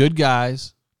got to have good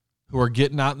guys who are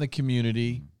getting out in the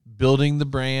community, building the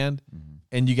brand,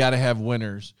 and you got to have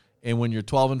winners. And when you're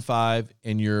 12-5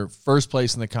 and you're first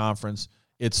place in the conference,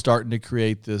 it's starting to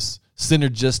create this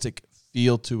synergistic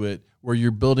feel to it where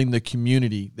you're building the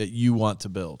community that you want to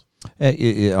build.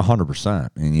 100%.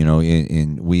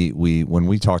 And we when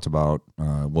we talked about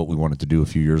what we wanted to do a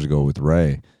few years ago with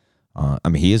Ray,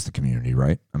 he is the community,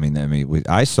 right?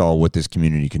 I saw what this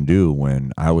community can do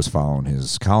when I was following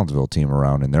his Collinsville team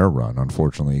around in their run.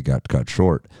 Unfortunately, it got cut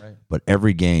short. Right. But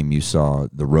every game you saw,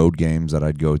 the road games that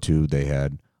I'd go to, they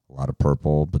had a lot of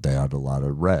purple, but they had a lot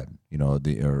of red,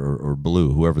 or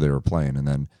blue, whoever they were playing. And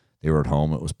then they were at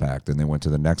home, it was packed. And they went to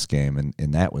the next game,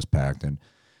 and that was packed. And,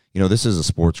 this is a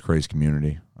sports crazed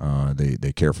community.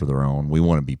 They care for their own. We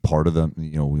want to be part of them.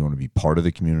 We want to be part of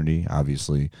the community.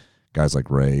 Obviously, guys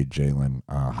like Ray, Jalen,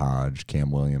 Hodge,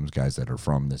 Cam Williams, guys that are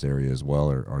from this area as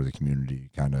well are the community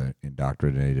kind of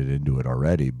indoctrinated into it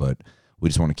already. But we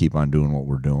just want to keep on doing what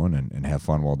we're doing and have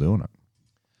fun while doing it.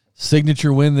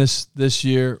 Signature win this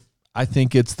year, I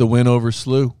think it's the win over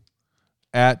SLU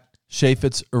at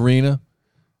Chaifetz Arena.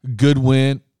 Good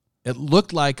win. It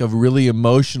looked like a really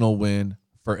emotional win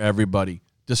for everybody.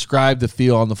 Describe the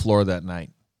feel on the floor that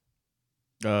night.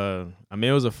 It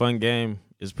was a fun game.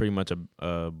 It's pretty much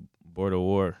a border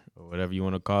war or whatever you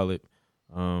want to call it.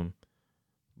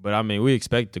 But we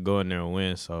expect to go in there and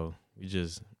win. So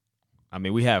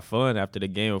we had fun after the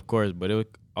game, of course, but it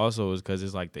also was because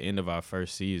it's like the end of our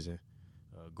first season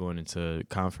going into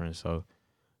conference. So,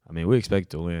 we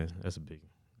expect to win. That's a big.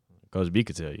 Coach B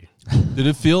could tell you. Did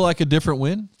it feel like a different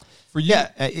win for you?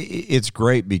 Yeah, it's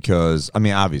great because,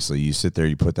 obviously you sit there,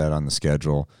 you put that on the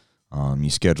schedule, you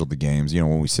schedule the games.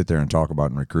 When we sit there and talk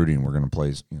about in recruiting, we're going to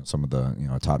play some of the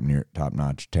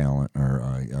top-notch talent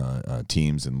or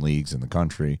teams and leagues in the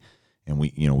country, and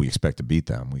we expect to beat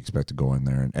them. We expect to go in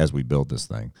there, and as we build this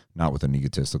thing, not with an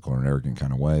egotistical or an arrogant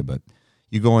kind of way, but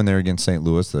you go in there against St.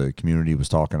 Louis, the community was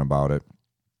talking about it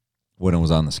when it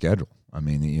was on the schedule.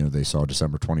 They saw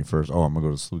December 21st. Oh, I'm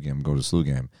going to go to the SLU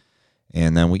game.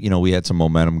 And then we had some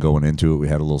momentum going into it. We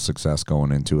had a little success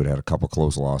going into it. Had a couple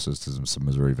close losses to some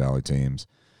Missouri Valley teams.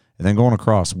 And then going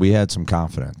across, we had some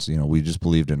confidence. We just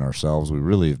believed in ourselves. We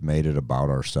really have made it about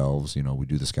ourselves. We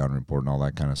do the scouting report and all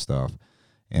that kind of stuff.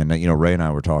 And, Ray and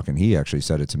I were talking. He actually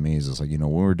said it to me. He's just like, when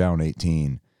we were down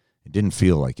 18, it didn't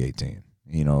feel like 18.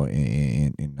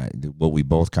 And what we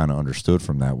both kind of understood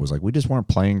from that was like we just weren't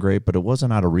playing great, but it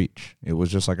wasn't out of reach. It was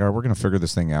just like, all right, we're going to figure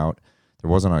this thing out. There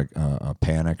wasn't a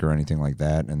panic or anything like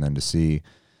that. And then to see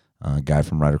a guy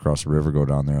from right across the river go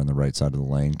down there on the right side of the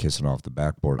lane, kissing off the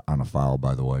backboard on a foul,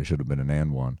 by the way, should have been an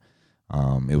and one.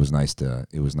 It was nice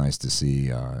to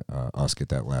see us get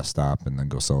that last stop and then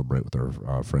go celebrate with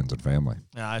our friends and family.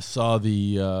 Yeah, I saw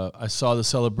the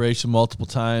celebration multiple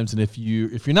times, and if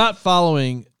you're not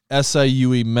following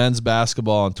SIUE men's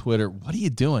basketball on Twitter, what are you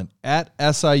doing? At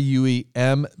SIUE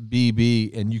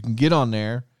MBB, and you can get on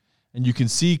there and you can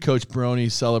see Coach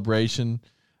Baroni's celebration.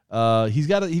 He's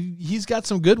got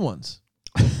some good ones.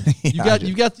 Yeah,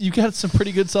 you got some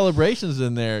pretty good celebrations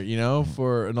in there,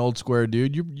 for an old square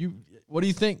dude. You what do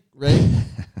you think, Ray?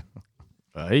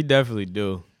 He definitely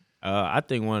do. I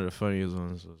think one of the funniest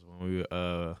ones was when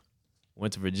we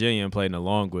went to Virginia and played in the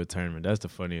Longwood tournament. That's the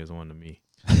funniest one to me.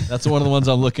 That's one of the ones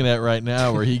I'm looking at right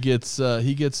now, where he gets a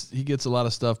lot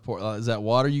of stuff. Is that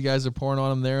water you guys are pouring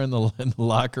on him there in the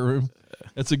locker room?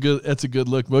 That's a good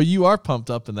look. Well, you are pumped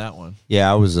up in that one.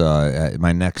 Yeah, I was.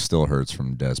 My neck still hurts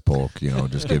from Des Polk.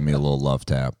 Just giving me a little love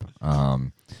tap.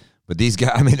 But these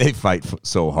guys, they fight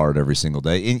so hard every single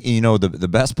day. And the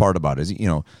best part about it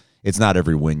is, it's not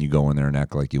every win you go in there and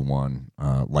act like you won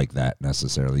like that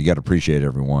necessarily. You got to appreciate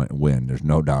every win. There's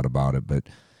no doubt about it. But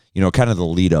kind of the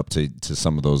lead up to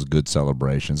some of those good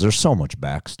celebrations. There's so much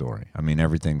backstory.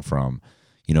 Everything from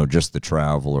just the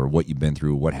travel or what you've been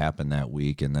through, what happened that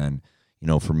week, and then.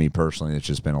 For me personally, it's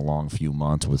just been a long few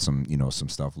months with some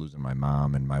stuff, losing my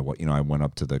mom and my, I went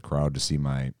up to the crowd to see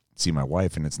my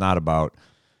wife, and it's not about,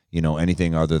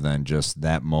 anything other than just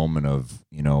that moment of,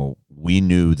 we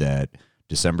knew that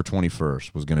December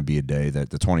 21st was going to be a day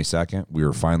that the 22nd, we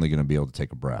were finally going to be able to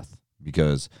take a breath,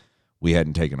 because we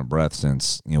hadn't taken a breath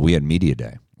since, we had media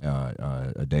day,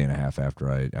 a day and a half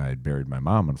after I had buried my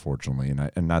mom, unfortunately.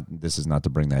 This is not to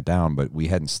bring that down, but we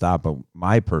hadn't stopped, but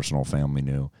my personal family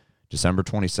knew December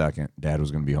 22nd, Dad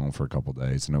was going to be home for a couple of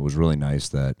days, and it was really nice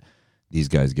that these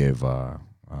guys gave us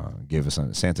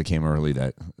Santa came early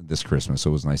this Christmas, so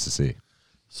it was nice to see.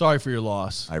 Sorry for your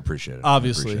loss. I appreciate it.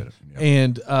 Obviously. I appreciate it. Yep.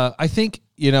 And I think,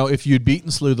 if you'd beaten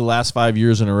SLU the last 5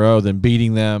 years in a row, then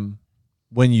beating them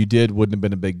when you did wouldn't have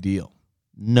been a big deal.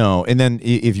 No, and then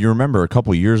if you remember, a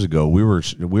couple of years ago, we were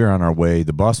on our way.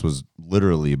 The bus was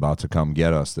literally about to come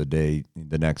get us the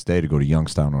next day to go to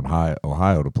Youngstown,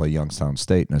 Ohio, to play Youngstown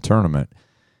State in a tournament,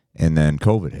 and then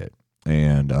COVID hit,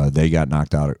 and they got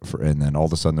knocked out. And then all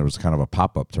of a sudden, there was kind of a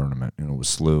pop-up tournament, and it was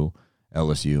SLU,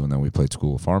 LSU, and then we played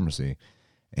School of Pharmacy,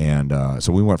 and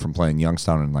so we went from playing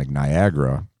Youngstown and like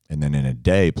Niagara, and then in a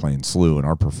day playing SLU, and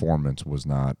our performance was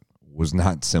not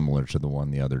similar to the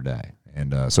one the other day.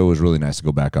 And so it was really nice to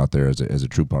go back out there as a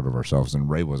true part of ourselves. And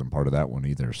Ray wasn't part of that one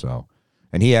either. So,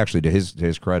 and he actually, to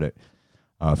his credit,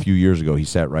 a few years ago, he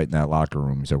sat right in that locker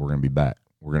room. He said, "We're going to be back.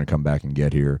 We're going to come back and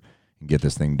get here and get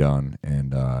this thing done."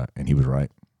 And he was right.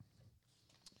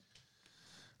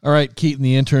 All right, Keaton,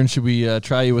 the intern, should we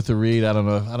try you with a read? I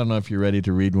don't know if you're ready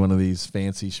to read one of these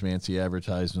fancy schmancy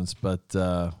advertisements, but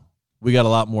we got a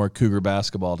lot more Cougar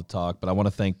basketball to talk. But I want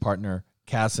to thank partner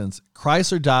Cassens,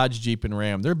 Chrysler, Dodge, Jeep, and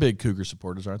Ram. They're big Cougar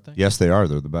supporters, aren't they? Yes, they are.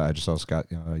 They're the best. I just saw Scott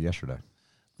yesterday.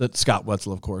 Scott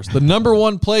Wetzel, of course. The number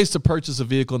one place to purchase a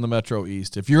vehicle in the Metro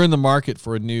East. If you're in the market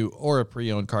for a new or a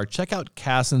pre-owned car, check out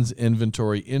Cassens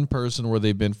Inventory in person, where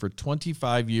they've been for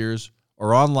 25 years,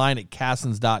 or online at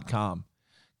Cassens.com.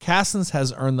 Cassens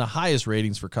has earned the highest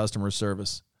ratings for customer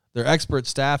service. Their expert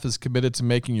staff is committed to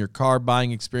making your car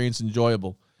buying experience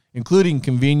enjoyable, including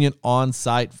convenient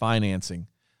on-site financing.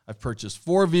 I've purchased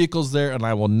 4 vehicles there, and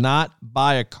I will not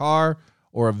buy a car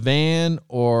or a van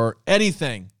or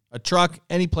anything, a truck,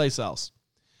 anyplace else.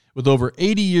 With over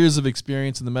 80 years of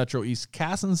experience in the Metro East,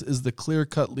 Cassens is the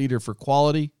clear-cut leader for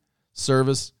quality,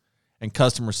 service, and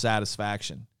customer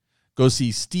satisfaction. Go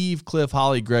see Steve, Cliff,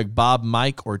 Holly, Greg, Bob,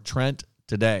 Mike, or Trent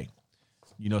today.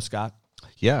 You know Scott?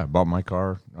 Yeah, I bought my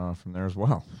car from there as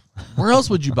well. Where else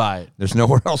would you buy it? There's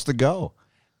nowhere else to go.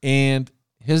 And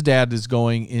his dad is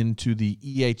going into the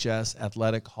EHS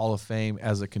Athletic Hall of Fame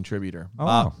as a contributor.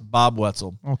 Oh. Bob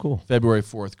Wetzel. Oh, cool. February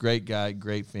 4th. Great guy,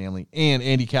 great family. And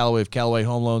Andy Callaway of Callaway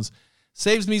Home Loans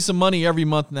saves me some money every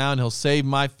month now, and he'll save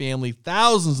my family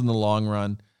thousands in the long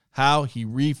run. How? He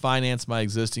refinanced my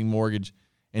existing mortgage,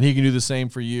 and he can do the same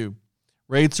for you.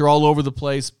 Rates are all over the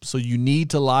place, so you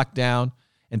need to lock down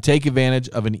and take advantage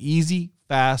of an easy,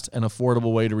 fast, and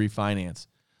affordable way to refinance.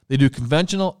 They do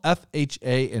conventional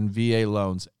FHA and VA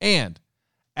loans. And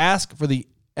ask for the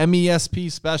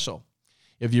MESP special.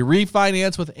 If you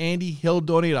refinance with Andy, he'll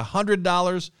donate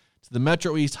 $100 to the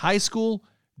Metro East High School,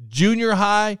 junior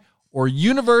high, or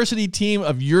university team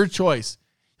of your choice.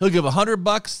 He'll give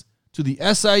 $100 to the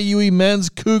SIUE Men's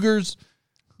Cougars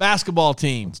basketball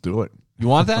team. Let's do it. You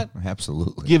want that?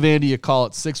 Absolutely. Give Andy a call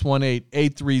at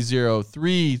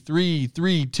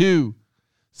 618-830-3332.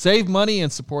 Save money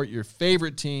and support your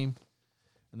favorite team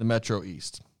in the Metro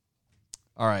East.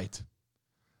 All right.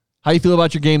 How you feel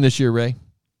about your game this year, Ray?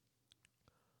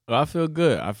 I feel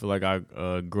good. I feel like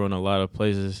I've grown a lot of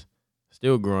places,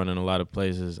 still growing in a lot of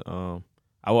places. I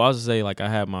will also say, like, I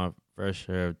had my fair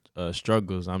share of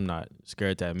struggles. I'm not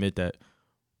scared to admit that.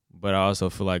 But I also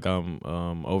feel like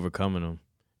I'm overcoming them,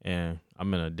 and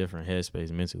I'm in a different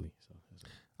headspace mentally. So.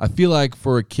 I feel like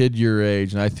for a kid your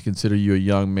age, and I consider you a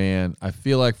young man, I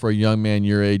feel like for a young man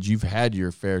your age, you've had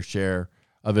your fair share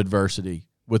of adversity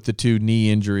with the 2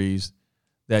 knee injuries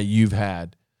that you've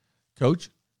had. Coach,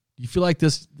 do you feel like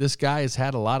this guy has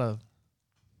had a lot of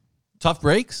tough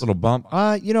breaks? Little bump.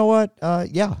 You know what?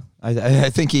 Yeah, I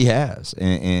think he has.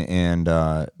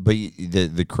 But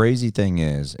the crazy thing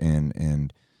is,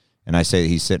 and I say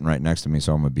he's sitting right next to me,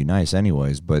 so I'm gonna be nice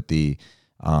anyways. But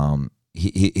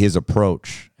his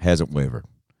approach hasn't wavered.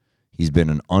 He's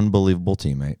been an unbelievable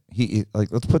teammate. He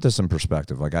let's put this in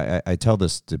perspective. Like I tell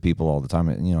this to people all the time.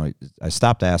 You know, I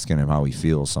stopped asking him how he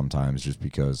feels sometimes just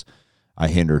because I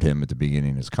hindered him at the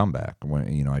beginning of his comeback.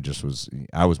 When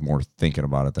I was more thinking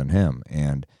about it than him.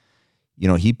 And you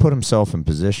know, he put himself in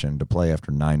position to play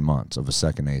after 9 months of a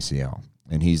second ACL,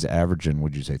 and he's averaging,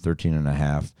 would you say,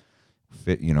 13.5.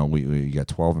 You know, we got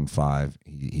 12 and 5.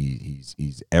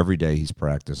 He's every day he's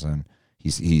practicing.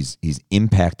 He's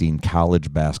impacting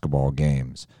college basketball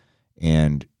games,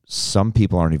 and some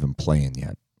people aren't even playing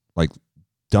yet. Like,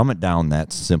 dumb it down that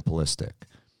simplistic,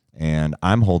 and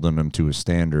I'm holding him to a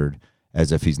standard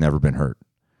as if he's never been hurt.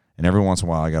 And every once in a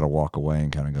while, I got to walk away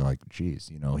and kind of go like, geez,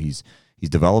 you know, he's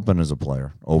developing as a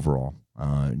player overall,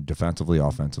 defensively,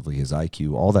 offensively, his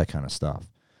IQ, all that kind of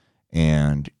stuff,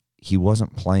 and he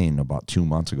wasn't playing about 2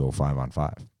 months ago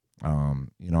 5-on-5.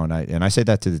 You know, and I say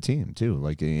that to the team too.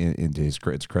 Like, it's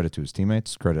credit to his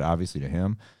teammates, credit obviously to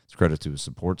him, it's credit to his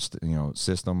support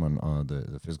system and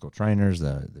the physical trainers,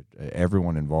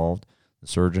 everyone involved, the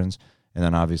surgeons, and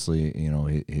then obviously, you know,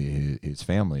 his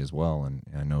family as well. And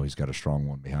I know he's got a strong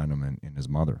one behind him in his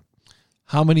mother.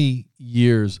 How many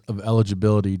years of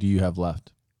eligibility do you have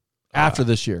left after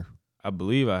this year? I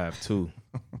believe I have 2.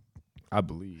 I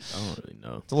believe. I don't really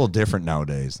know. It's a little different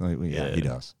nowadays. Yeah, he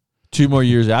does. 2 more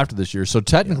years after this year. So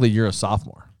technically you're a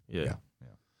sophomore. Yeah.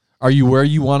 Are you where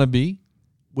you want to be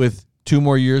with 2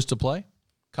 more years to play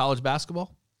college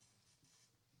basketball?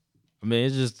 I mean,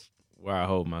 it's just where I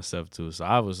hold myself to. So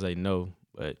I would say no.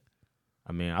 But,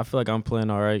 I mean, I feel like I'm playing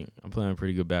all right. I'm playing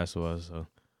pretty good basketball. So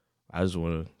I just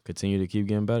want to continue to keep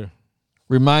getting better.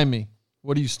 Remind me,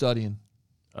 what are you studying?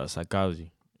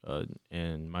 Psychology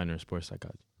and minor in sports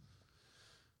psychology.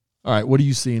 All right, what do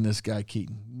you see in this guy,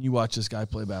 Keaton? You watch this guy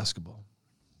play basketball.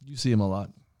 You see him a lot.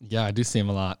 Yeah, I do see him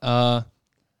a lot.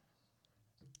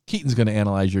 Keaton's going to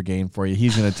analyze your game for you.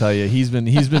 He's going to tell you. He's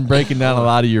been breaking down a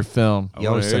lot of your film. He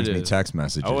always sends me text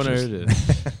messages. I want to hear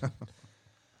this.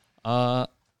 I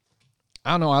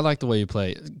don't know. I like the way you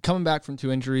play. Coming back from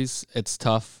 2 injuries, it's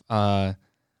tough. I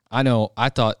know. I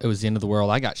thought it was the end of the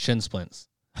world. I got shin splints.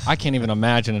 I can't even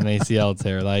imagine an ACL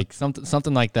tear. Like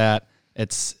something like that.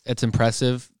 It's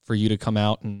impressive for you to come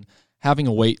out and having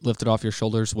a weight lifted off your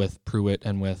shoulders with Pruitt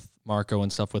and with Marco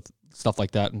and stuff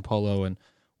like that and Polo, and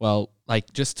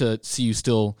like just to see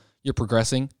you're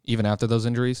progressing even after those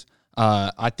injuries.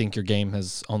 I think your game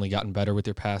has only gotten better with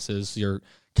your passes. Your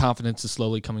confidence is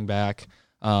slowly coming back.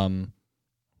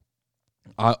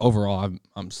 Overall,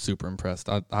 I'm super impressed.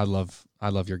 I love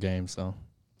your game. So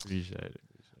Appreciate it.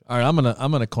 All right,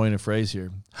 I'm gonna coin a phrase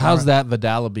here. How's that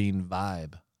Vidalabine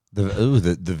vibe? The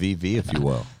VV, if you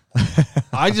will.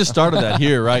 I just started that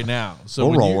here right now. So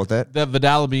we'll roll with that. That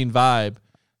Vidalabine vibe.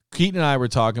 Keaton and I were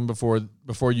talking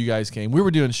before you guys came. We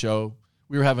were doing a show.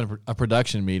 We were having a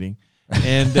production meeting,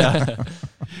 and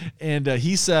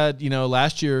he said, you know,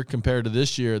 last year compared to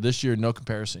this year, no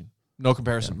comparison.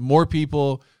 Yeah. More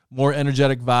people, more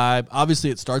energetic vibe. Obviously,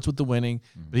 it starts with the winning,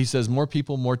 but he says more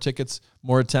people, more tickets,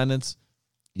 more attendance.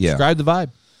 Yeah. Describe the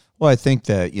vibe. Well, I think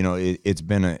that, you know, it's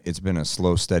been a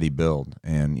slow, steady build,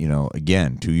 and you know,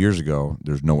 again, 2 years ago,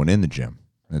 there's no one in the gym.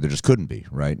 There just couldn't be,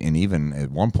 right? And even at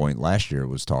one point last year, it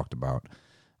was talked about.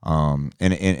 And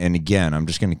again, I'm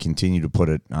just going to continue to put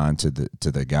it on to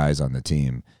the guys on the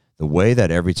team. The way that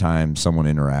every time someone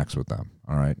interacts with them,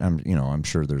 all right, I'm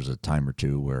sure there's a time or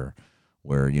two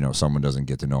where you know someone doesn't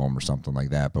get to know them or something like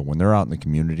that. But when they're out in the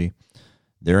community,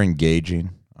 They're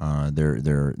engaging.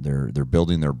 They're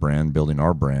building their brand, building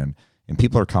our brand, and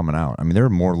people are coming out. I mean, there are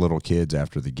more little kids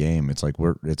after the game. It's like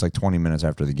 20 minutes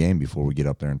after the game before we get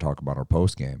up there and talk about our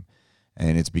post game,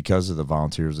 and it's because of the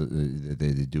volunteers that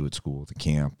they do at school, the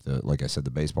camp, like I said,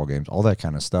 the baseball games, all that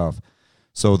kind of stuff.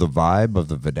 So the vibe of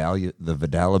the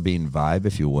Vidala Bean vibe,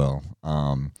 if you will,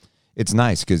 it's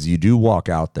nice because you do walk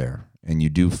out there and you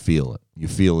do feel it. You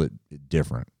feel it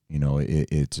different. You know,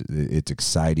 it's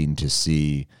exciting to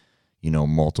see, you know,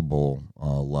 multiple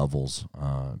levels,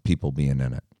 people being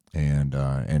in it.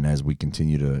 And as we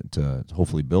continue to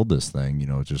hopefully build this thing, you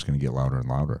know, it's just going to get louder and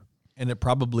louder. And it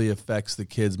probably affects the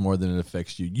kids more than it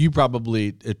affects you.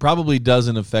 It probably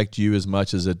doesn't affect you as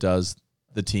much as it does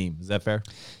the team. Is that fair?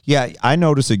 Yeah, I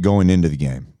noticed it going into the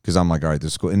game because I'm like, all right,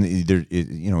 this is cool. And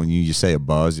you know, when you say a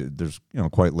buzz, there's, you know,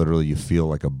 quite literally you feel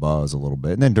like a buzz a little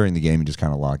bit. And then during the game, you just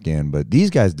kind of lock in. But these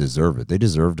guys deserve it. They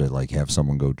deserve to like have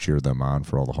someone go cheer them on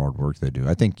for all the hard work they do.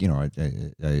 I think, you know,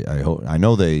 I hope, I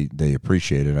know they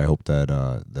appreciate it. I hope that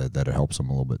that it helps them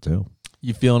a little bit too.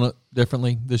 You feeling it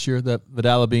differently this year? That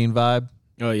Vidala Bean vibe?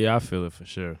 Oh yeah, I feel it for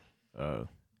sure.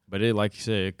 But it, like you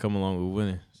said, it come along with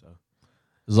winning. So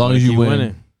As long as you keep win,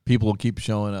 winning. people will keep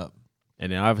showing up.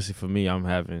 And then obviously for me, I'm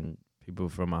having people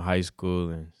from my high school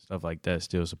and stuff like that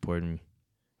still supporting me,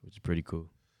 which is pretty cool.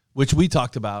 Which we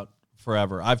talked about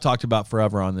forever. I've talked about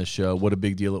forever on this show what a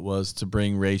big deal it was to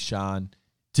bring Rayshawn,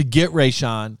 to get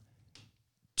Rayshawn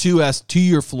to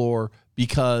your floor,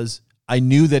 because I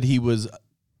knew that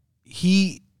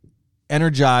he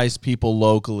energized people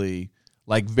locally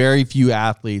like very few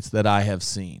athletes that I have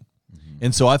seen. Mm-hmm.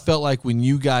 And so I felt like when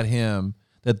you got him,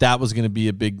 that was going to be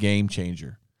a big game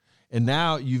changer. And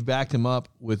now you've backed him up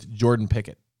with Jordan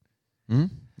Pickett.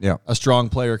 Mm-hmm. Yeah. A strong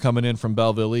player coming in from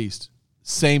Belleville East.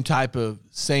 Same type of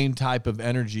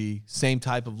energy, same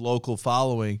type of local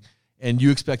following. And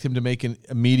you expect him to make an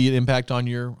immediate impact on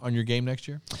your game next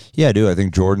year? Yeah, I do. I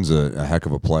think Jordan's a heck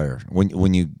of a player.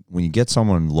 When you get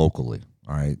someone locally,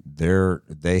 all right,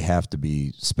 they have to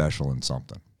be special in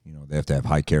something. You know, they have to have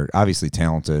high character. Obviously,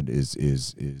 talented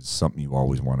is something you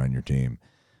always want on your team,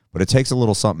 but it takes a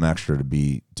little something extra to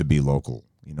be local.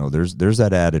 You know, there's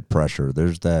that added pressure.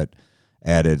 There's that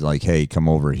added like, hey, come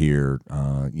over here.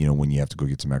 You know, when you have to go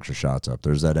get some extra shots up,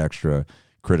 there's that extra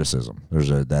criticism. There's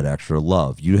that extra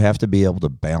love. You have to be able to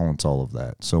balance all of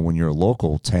that. So when you're a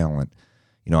local talent,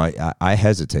 you know, I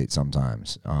hesitate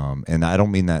sometimes, and I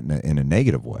don't mean that in a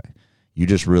negative way. You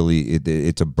just really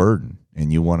it's a burden,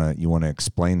 and you wanna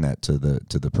explain that to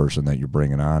the person that you're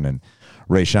bringing on. And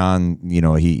Rayshawn, you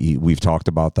know, we've talked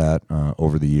about that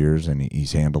over the years, and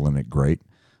he's handling it great.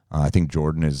 I think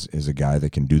Jordan is a guy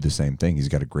that can do the same thing. He's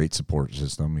got a great support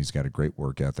system. He's got a great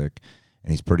work ethic. And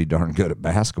he's pretty darn good at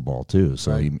basketball, too.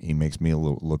 So right. he makes me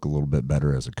look a little bit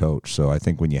better as a coach. So I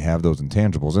think when you have those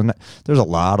intangibles, and there's a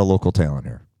lot of local talent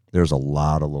here. There's a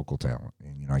lot of local talent.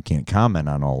 And, you know, I can't comment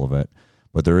on all of it,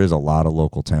 but there is a lot of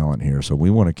local talent here. So we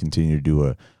want to continue to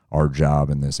do our job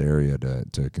in this area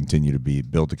to continue to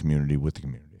build the community with the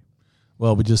community.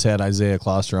 Well, we just had Isaiah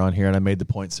Kloster on here, and I made the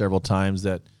point several times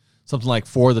that something like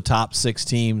 4 of the top 6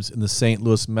 teams in the St.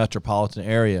 Louis metropolitan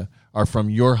area are from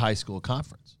your high school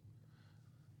conference.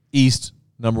 East,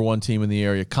 number 1 team in the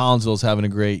area. Collinsville's having a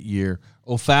great year.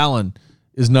 O'Fallon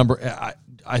is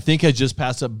I think has just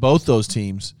passed up both those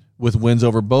teams with wins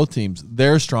over both teams.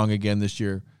 They're strong again this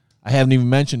year. I haven't even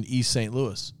mentioned East St.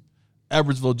 Louis.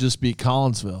 Edwardsville just beat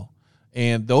Collinsville.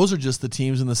 And those are just the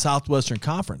teams in the Southwestern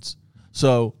Conference.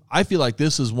 So I feel like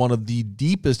this is one of the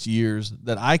deepest years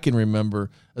that I can remember,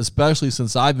 especially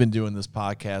since I've been doing this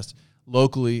podcast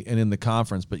locally and in the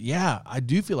conference. But yeah, I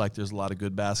do feel like there's a lot of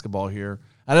good basketball here.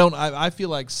 I feel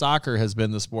like soccer has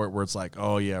been the sport where it's like,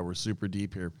 oh yeah, we're super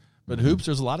deep here. But hoops,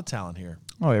 there's a lot of talent here.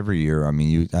 Oh, every year. I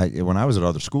mean, when I was at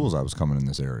other schools, I was coming in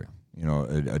this area. You know,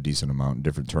 a decent amount in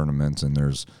different tournaments, and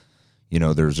there's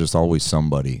just always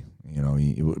somebody. You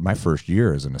know, my first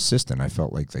year as an assistant, I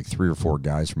felt like 3 or 4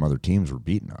 guys from other teams were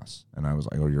beating us, and I was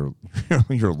like, oh,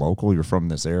 you're local, you're from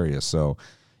this area, so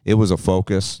it was a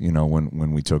focus. You know,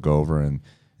 when we took over and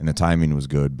the timing was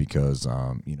good because,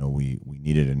 you know, we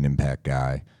needed an impact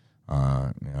guy.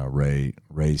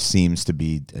 Ray seems to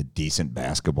be a decent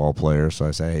basketball player, so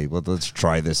I say, hey, let's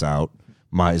try this out.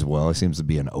 Might as well. He seems to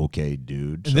be an okay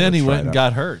dude. And then he went and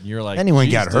got hurt, and you're like, and he went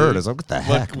and got hurt. I was like, what the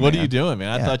heck? What are you doing,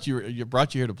 man? I thought you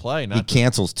brought you here to play. He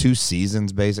cancels 2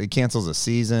 seasons, basically. He cancels a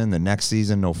season. The next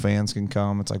season, no fans can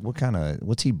come. It's like,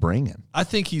 what's he bringing? I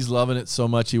think he's loving it so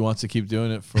much he wants to keep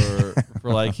doing it for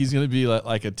like he's going to be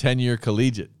like a 10-year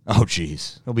collegiate. Oh,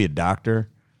 jeez. He'll be a doctor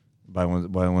by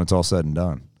when it's all said and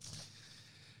done.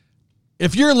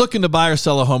 If you're looking to buy or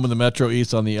sell a home in the Metro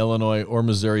East on the Illinois or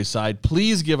Missouri side,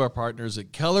 please give our partners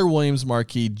at Keller Williams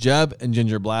Marquis, Jeb and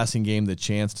Ginger Blasingame the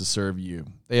chance to serve you.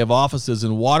 They have offices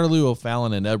in Waterloo,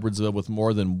 O'Fallon, and Edwardsville with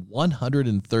more than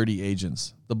 130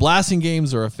 agents. The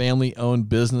Blasingames are a family-owned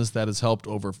business that has helped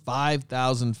over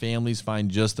 5,000 families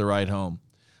find just the right home.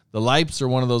 The Lipes are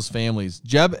one of those families.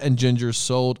 Jeb and Ginger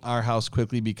sold our house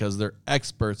quickly because they're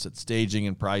experts at staging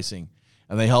and pricing,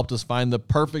 and they helped us find the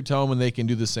perfect home, and they can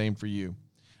do the same for you.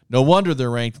 No wonder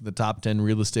they're ranked in the top 10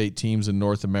 real estate teams in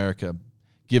North America.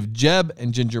 Give Jeb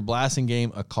and Ginger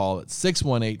Blasingame a call at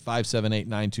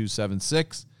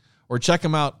 618-578-9276 or check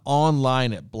them out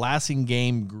online at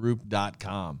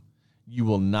blasinggamegroup.com. You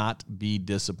will not be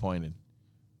disappointed.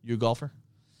 You a golfer?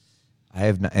 I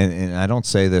have not, and I don't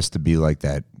say this to be like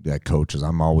that coaches.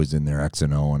 I'm always in there X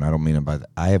and O, and I don't mean it by that.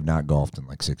 I have not golfed in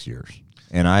like 6 years,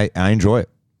 and I enjoy it.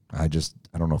 I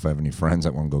don't know if I have any friends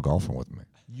that want to go golfing with me.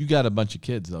 You got a bunch of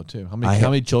kids though too. How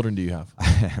many children do you have? I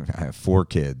have 4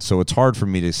 kids, so it's hard for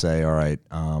me to say, all right,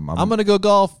 I'm going to go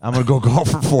golf. I'm going to go golf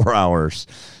for 4 hours.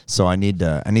 So I need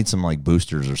some like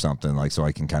boosters or something, like, so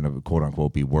I can kind of quote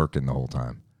unquote be working the whole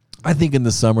time. I think in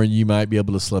the summer you might be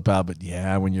able to slip out, but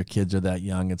yeah, when your kids are that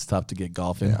young, it's tough to get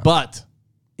golf in. Yeah. But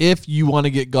if you want to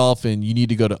get golf in, you need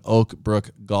to go to Oak Brook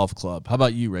Golf Club. How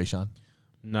about you, Rayshawn?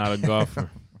 Not a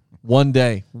golfer. One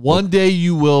day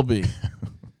you will be.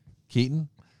 Keaton?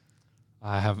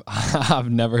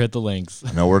 I've never hit the links.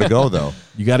 Nowhere to go though.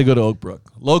 You got to go to Oak Brook.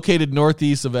 Located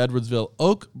northeast of Edwardsville,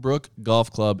 Oak Brook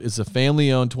Golf Club is a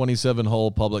family-owned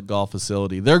 27-hole public golf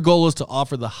facility. Their goal is to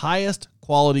offer the highest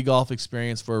quality golf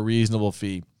experience for a reasonable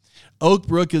fee. Oak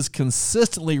Brook is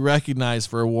consistently recognized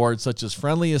for awards such as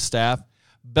Friendliest Staff,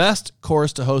 Best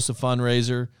Course to Host a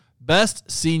Fundraiser, Best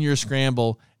Senior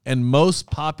Scramble, and Most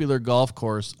Popular Golf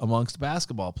Course amongst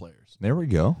basketball players. There we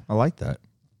go. I like that.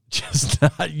 Just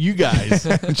not you guys.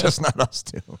 Just not us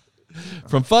two.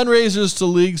 From fundraisers to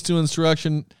leagues to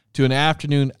instruction to an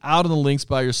afternoon out on the links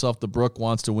by yourself, the Brook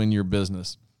wants to win your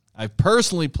business. I've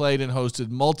personally played and hosted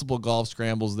multiple golf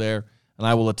scrambles there, and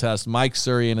I will attest Mike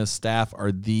Surrey and his staff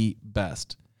are the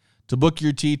best. To book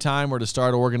your tee time or to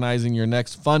start organizing your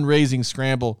next fundraising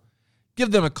scramble,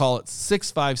 give them a call at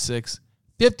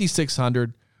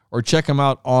 656-5600 or check them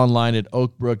out online at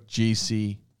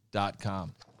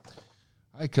oakbrookgc.com.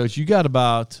 All right, Coach, you got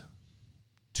about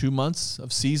 2 months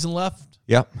of season left.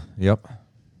 Yep.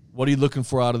 What are you looking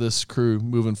for out of this crew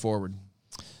moving forward?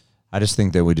 I just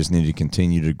think that we just need to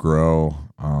continue to grow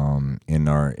in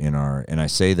our and I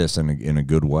say this in a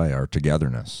good way, our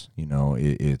togetherness. You know,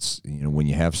 it's when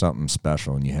you have something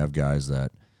special and you have guys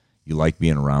that you like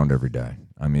being around every day.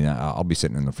 I mean, I'll be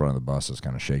sitting in the front of the buses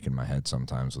kind of shaking my head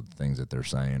sometimes with the things that they're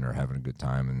saying or having a good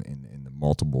time and the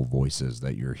multiple voices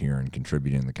that you're hearing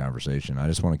contributing in the conversation. I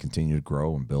just want to continue to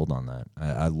grow and build on that.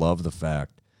 I love the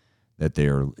fact that they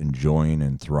are enjoying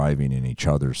and thriving in each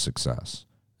other's success.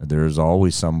 There's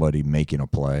always somebody making a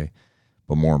play,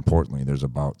 but more importantly, there's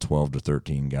about 12 to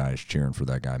 13 guys cheering for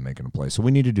that guy making a play. So we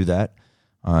need to do that.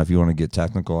 If you want to get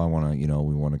technical,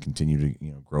 we want to continue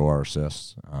to grow our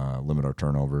assists, limit our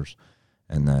turnovers,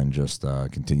 and then just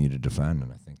continue to defend.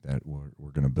 And I think that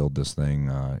we're going to build this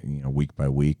thing, week by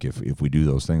week. If we do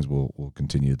those things, we'll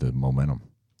continue the momentum.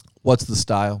 What's the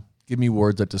style? Give me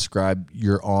words that describe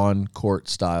your on-court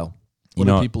style. What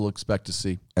do people expect to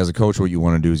see? As a coach, what you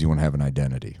want to do is you want to have an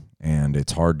identity. And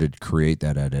it's hard to create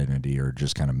that identity or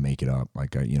just kind of make it up.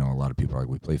 Like, a lot of people are like,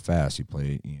 we play fast, you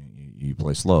play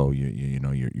slow,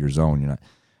 your zone. You're not.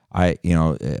 I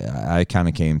kind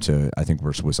of came to, I think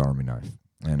we're Swiss Army knife.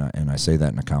 And I say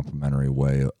that in a complimentary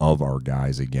way of our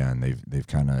guys. Again, they've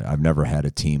kind of, I've never had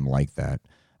a team like that.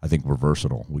 I think we're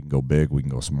versatile. We can go big, we can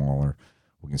go smaller,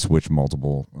 we can switch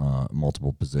multiple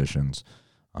positions.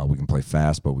 We can play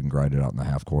fast, but we can grind it out in the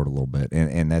half court a little bit.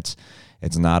 And it's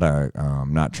not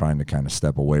not trying to kind of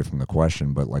step away from the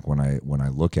question, but like when I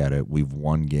look at it, we've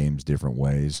won games different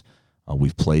ways.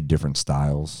 We've played different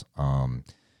styles.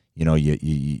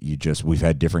 We've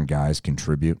had different guys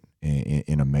contribute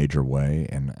in a major way,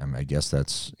 and I guess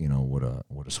that's what a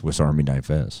Swiss Army knife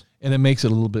is. And it makes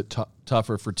it a little bit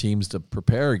tougher for teams to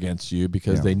prepare against you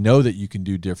because they know that you can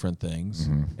do different things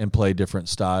and play different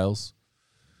styles.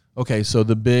 Okay, so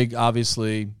the big,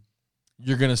 obviously,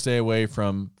 you're going to stay away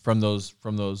from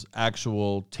those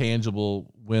actual tangible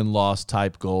win-loss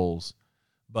type goals,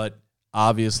 but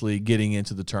obviously getting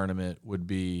into the tournament would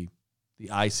be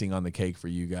the icing on the cake for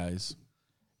you guys.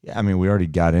 Yeah, I mean, we already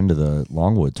got into the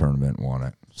Longwood tournament and won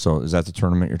it. So is that the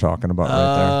tournament you're talking about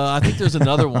right there? I think there's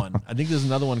another one. I think there's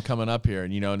another one coming up here,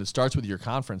 and and it starts with your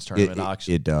conference tournament.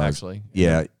 It does, actually.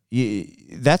 Yeah,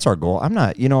 that's our goal. I'm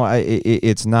not.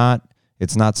 It's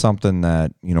It's not something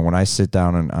that, when I sit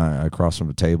down and across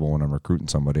from a table when I'm recruiting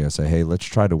somebody, I say, hey, let's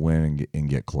try to win and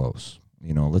get close.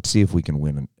 Let's see if we can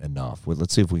win enough.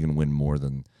 Let's see if we can win more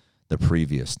than the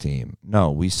previous team. No,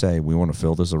 we say we want to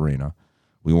fill this arena.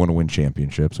 We want to win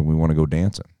championships, and we want to go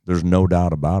dancing. There's no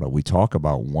doubt about it. We talk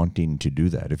about wanting to do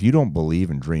that. If you don't believe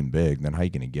and dream big, then how are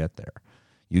you going to get there?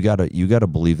 You gotta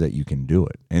believe that you can do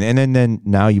it. And then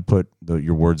now you put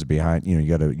your words behind. You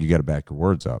gotta back your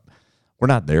words up. We're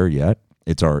not there yet.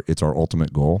 It's our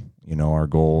ultimate goal. Our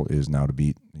goal is now to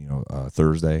beat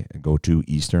Thursday and go to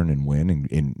Eastern and win,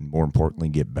 and more importantly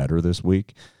get better this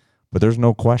week. But there's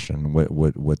no question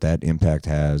what that impact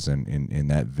has and in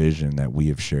that vision that we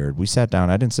have shared. We sat down.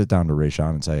 I didn't sit down to Rayshawn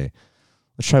and say,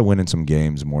 let's try winning some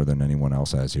games more than anyone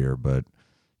else has here, but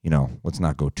let's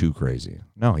not go too crazy.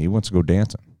 No, he wants to go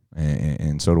dancing,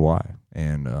 and so do I.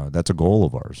 And that's a goal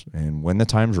of ours. And when the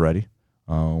time's ready,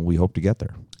 we hope to get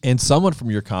there. And someone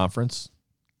from your conference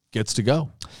gets to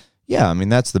go. Yeah, I mean,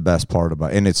 that's the best part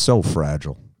about it. And it's so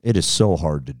fragile. It is so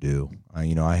hard to do. I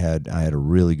had a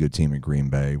really good team at Green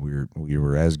Bay. We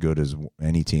were as good as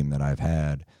any team that I've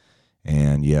had.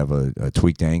 And you have a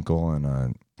tweaked ankle and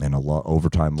a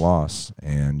overtime loss,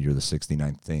 and you're the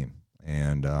 69th team.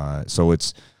 And so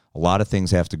it's a lot of things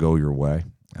have to go your way.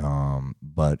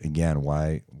 But again,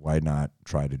 why not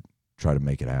try to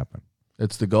make it happen?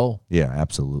 It's the goal. Yeah,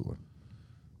 absolutely.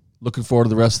 Looking forward to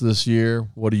the rest of this year.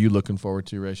 What are you looking forward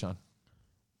to, Rayshawn?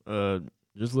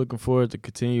 Just looking forward to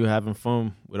continue having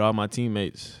fun with all my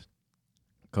teammates,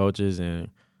 coaches, and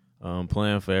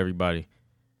playing for everybody.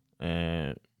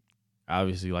 And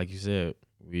obviously, like you said,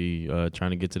 we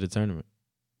trying to get to the tournament.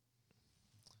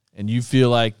 And you feel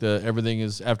like everything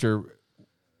is after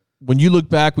when you look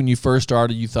back when you first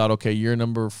started, you thought, okay, year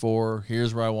number 4,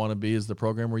 here's where I want to be. Is the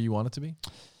program where you want it to be?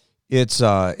 It's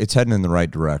heading in the right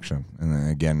direction. And then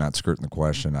again, not skirting the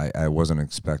question, I wasn't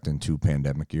expecting 2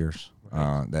 pandemic years.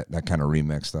 That kind of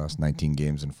remixed us. 19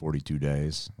 games in 42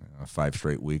 days, 5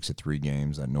 straight weeks at 3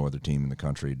 games that no other team in the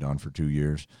country had done for 2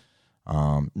 years. You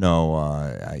always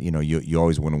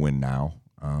want to win now.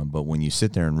 But when you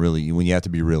sit there and when you have to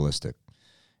be realistic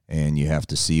and you have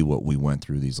to see what we went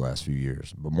through these last few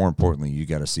years. But more importantly, you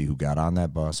got to see who got on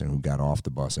that bus and who got off the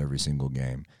bus every single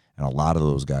game. And a lot of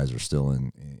those guys are still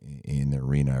in the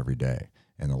arena every day.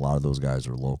 And a lot of those guys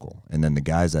are local. And then the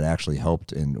guys that actually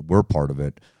helped and were part of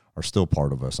it are still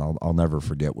part of us. I'll never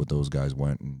forget what those guys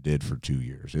went and did for 2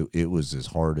 years. It was as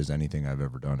hard as anything I've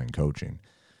ever done in coaching.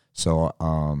 So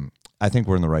I think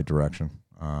we're in the right direction.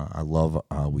 I love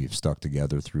how we've stuck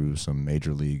together through some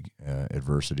major league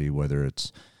adversity, whether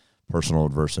it's personal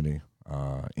adversity,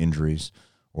 injuries,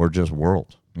 or just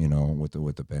world,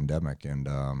 with the pandemic. And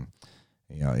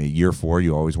year 4,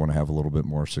 you always want to have a little bit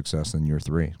more success than year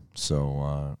 3.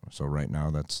 So right now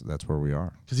that's where we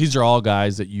are. Because these are all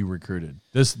guys that you recruited.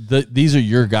 These are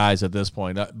your guys at this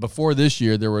point. Before this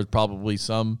year, there were probably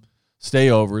some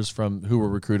stayovers from who were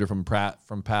recruited from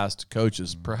past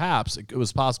coaches. Perhaps it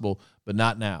was possible, but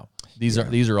not now.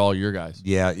 These are all your guys.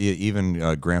 Yeah,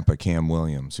 even Grandpa Cam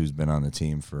Williams, who's been on the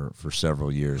team for several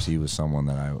years, he was someone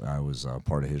that I was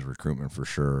part of his recruitment for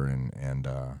sure. And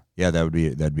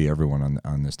that'd be everyone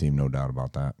on this team, no doubt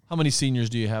about that. How many seniors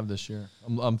do you have this year?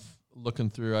 I'm looking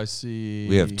through. I see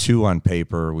we have 2 on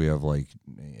paper. We have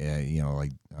Jalen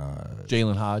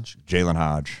Hodge.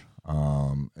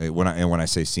 When I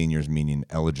say seniors, meaning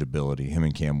eligibility, him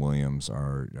and Cam Williams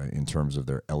are in terms of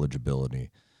their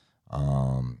eligibility.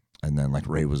 And then, like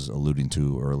Ray was alluding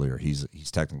to earlier, he's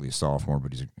technically a sophomore,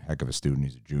 but he's a heck of a student.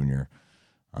 He's a junior.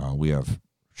 We have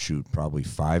probably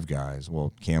 5 guys.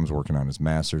 Well, Cam's working on his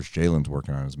master's. Jalen's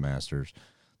working on his master's.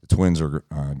 The twins are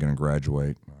going to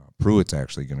graduate. Pruitt's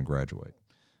actually going to graduate.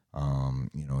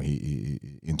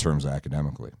 He in terms of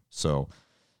academically. So.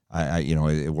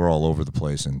 We're all over the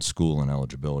place in school and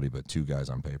eligibility, but 2 guys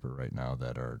on paper right now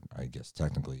that are, I guess,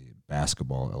 technically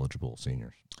basketball eligible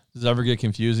seniors. Does it ever get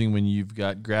confusing when you've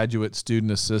got graduate student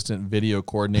assistant video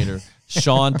coordinator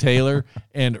Sean Taylor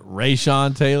and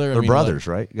Rayshawn Taylor? They're brothers,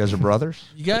 right? You guys are brothers?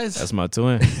 You guys? That's my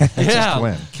twin.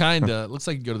 Yeah, kind of. Looks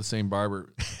like you go to the same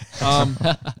barber.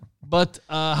 But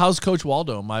how's Coach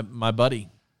Waldo, my buddy?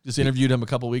 Just interviewed him a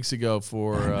couple weeks ago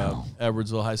for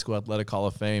Edwardsville High School Athletic Hall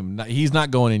of Fame. He's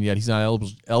not going in yet. He's not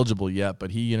eligible yet,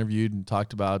 but he interviewed and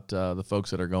talked about the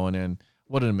folks that are going in.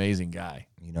 What an amazing guy.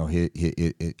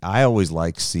 I always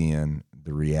like seeing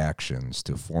the reactions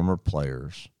to former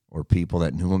players or people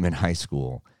that knew him in high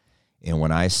school. And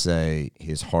when I say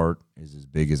his heart is as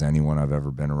big as anyone I've ever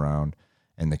been around,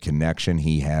 and the connection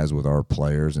he has with our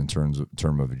players in terms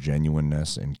of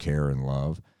genuineness and care and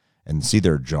love, and see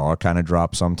their jaw kind of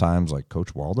drop sometimes, like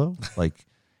Coach Waldo,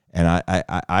 And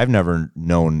I've never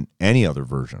known any other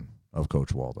version of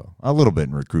Coach Waldo. A little bit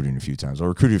in recruiting a few times. I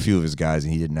recruited a few of his guys,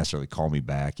 and he didn't necessarily call me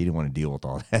back. He didn't want to deal with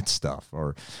all that stuff,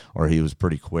 or he was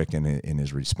pretty quick in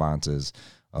his responses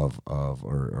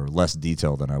or less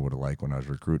detailed than I would have liked when I was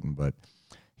recruiting. But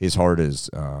his heart is,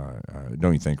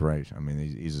 don't you think, right? I mean,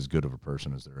 he's as good of a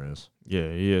person as there is.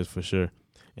 Yeah, he is for sure.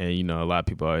 And, you know, a lot of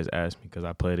people always ask me because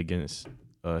I played against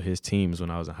his teams when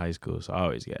I was in high school, so I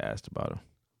always get asked about him.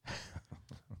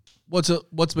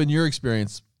 What's been your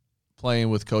experience playing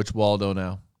with Coach Waldo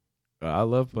now? I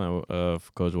love playing for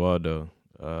Coach Waldo.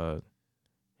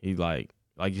 He like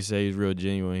you say, he's real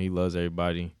genuine. He loves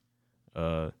everybody.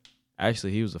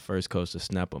 Actually, he was the first coach to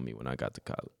snap on me when I got to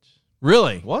college.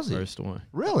 Really? Was he? First one.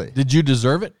 Really? Did you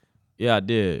deserve it? Yeah, I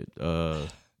did. It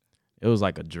was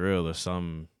like a drill or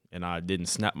something, and I didn't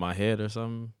snap my head or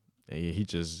something. And he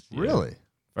just Really?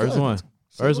 First Good. one. See,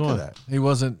 First look at one. that.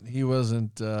 He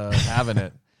wasn't having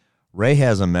it. Ray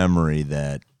has a memory.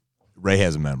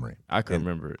 I couldn't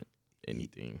remember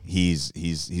anything.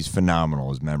 He's phenomenal.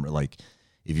 His memory. Like,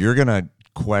 if you're gonna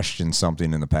question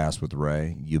something in the past with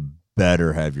Ray, you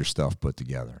better have your stuff put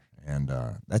together. And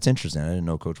that's interesting. I didn't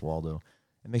know Coach Waldo.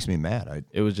 It makes me mad.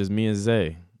 It was just me and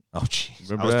Zay. Oh, jeez. I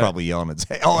Remember was that? probably yelling at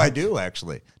Zay. Oh, I do,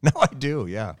 actually. No, I do,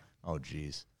 yeah. Oh,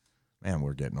 jeez. Man,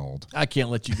 we're getting old. I can't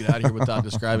let you get out of here without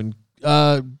describing.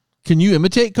 Can you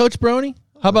imitate Coach Brony?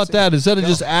 How about that? Instead of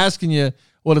just asking you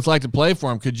what it's like to play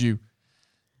for him, could you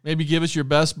maybe give us your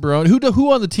best Brony?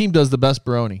 Who on the team does the best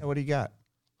Brony? Hey, what do you got?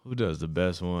 Who does the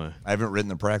best one? I haven't written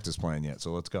the practice plan yet,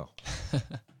 so let's go.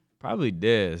 Probably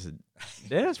Dez.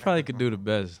 Dez probably could do the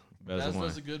best That's one.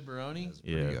 a good Brony.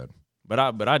 Yeah, Pretty good. but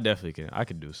I definitely can. I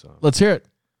could do something. Let's hear it.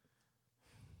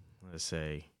 Let's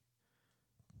say.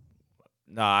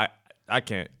 Nah, I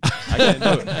can't. I can't do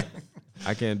it.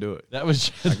 I can't do it. That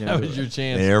was can't do your it.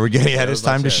 chance. There we go. Yeah, that it's was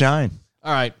my time to chance. shine.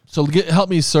 All right, so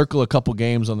help me circle a couple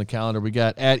games on the calendar. We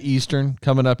got at Eastern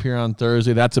coming up here on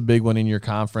Thursday. That's a big one in your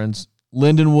conference.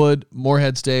 Lindenwood,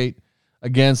 Morehead State,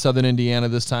 again, Southern Indiana.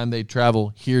 This time they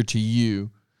travel here to you.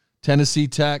 Tennessee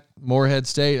Tech, Morehead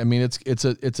State. I mean, it's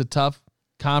a tough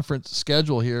conference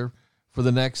schedule here for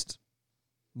the next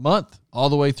month, all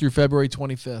the way through February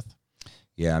 25th.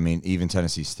 Yeah, I mean, even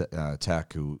Tennessee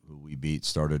Tech, who we beat,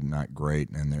 started not great,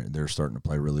 and they're starting to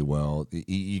play really well.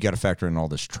 You got to factor in all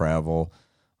this travel,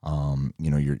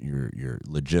 your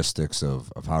logistics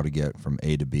of how to get from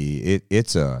A to B.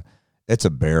 It's a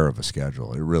bear of a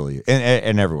schedule. It really,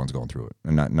 and everyone's going through it,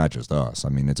 and not just us. I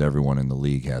mean, it's everyone in the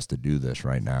league has to do this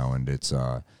right now, and it's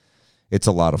a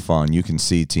lot of fun. You can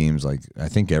see teams like, I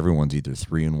think everyone's either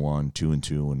 3-1,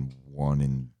 2-2, and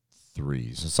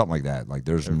 1-3, so something like that. Like,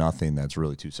 there's nothing that's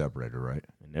really too separated, right?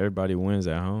 And everybody wins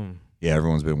at home. Yeah,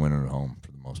 everyone's been winning at home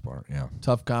for the most part. Yeah.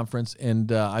 Tough conference,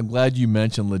 and I'm glad you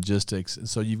mentioned logistics.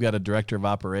 So you've got a director of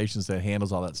operations that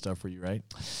handles all that stuff for you, right?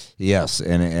 Yes,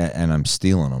 and I'm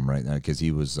stealing him right now because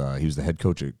he was the head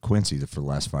coach at Quincy for the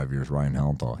last 5 years. Ryan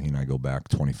Hellenthal. He and I go back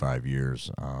 25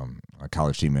 years. A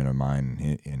college teammate of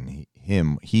mine,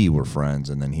 and he were friends,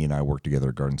 and then he and I worked together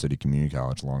at Garden City Community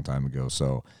College a long time ago.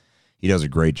 So he does a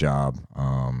great job.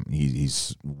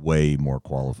 He's way more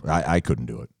qualified. I couldn't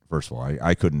do it. First of all,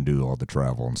 I couldn't do all the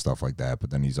travel and stuff like that, but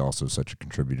then he's also such a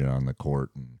contributor on the court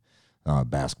and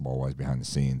basketball-wise behind the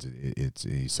scenes.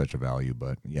 He's such a value,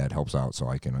 but, yeah, it helps out so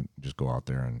I can just go out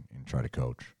there and try to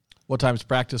coach. What time's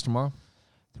practice tomorrow?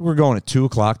 We're going at 2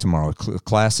 o'clock tomorrow.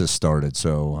 Classes started,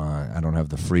 so I don't have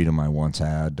the freedom I once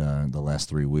had the last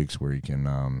 3 weeks where you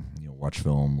can watch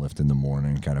film, lift in the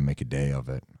morning, kind of make a day of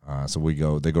it. So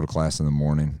they go to class in the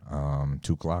morning.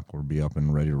 2 o'clock, we'll be up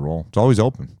and ready to roll. It's always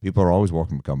open. People are always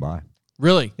welcome to come by.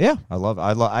 Really? Yeah,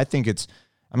 I think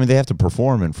they have to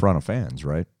perform in front of fans,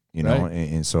 right? Right.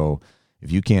 And so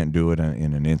if you can't do it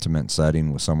in an intimate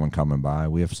setting with someone coming by,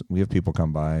 we have people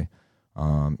come by.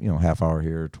 Half hour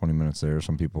here, 20 minutes there.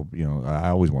 Some people, I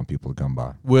always want people to come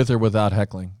by. With or without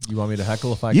heckling? You want me to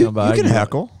heckle if I come by? You can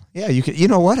heckle. Yeah, you can. You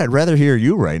know what? I'd rather hear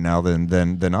you right now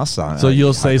than us on. So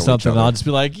you'll say heckle each something, and other. I'll just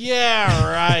be like,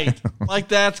 "Yeah, right." Like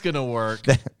that's gonna work.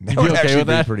 That You would okay actually with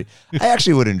be that? pretty. I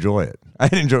actually would enjoy it.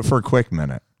 I'd enjoy it for a quick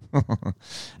minute,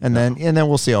 and then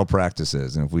we'll see how practice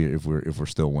is, and if we're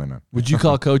still winning. Would you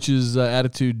call Coach's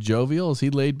attitude jovial? Is he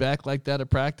laid back like that at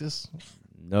practice?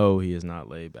 No, he is not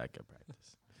laid back at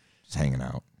practice. Just hanging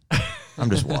out. I'm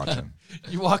just watching.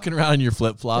 You're walking around in your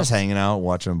flip flops. Just hanging out,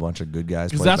 watching a bunch of good guys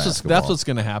play Because basketball. that's what's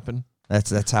gonna happen.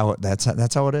 That's how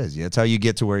it is. Yeah, that's how you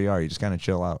get to where you are. You just kind of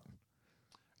chill out.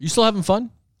 You still having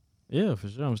fun? Yeah, for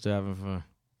sure. I'm still having fun.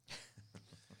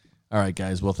 All right,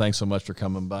 guys. Well, thanks so much for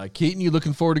coming by. Keaton, you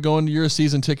looking forward to going to your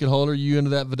season ticket holder? You into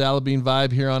that Vidal Bean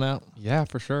vibe here on out? Yeah,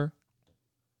 for sure.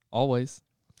 Always.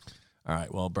 All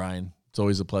right. Well, Brian, it's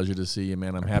always a pleasure to see you,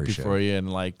 man. I'm I happy appreciate for you,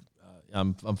 and like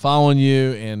I'm following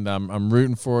you, and I'm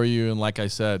rooting for you. And like I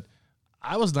said,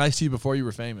 I was nice to you before you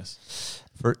were famous.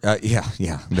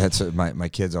 Yeah. That's my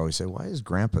kids always say, "Why is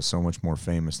Grandpa so much more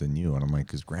famous than you?" And I'm like,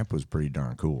 "Because Grandpa was pretty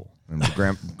darn cool. And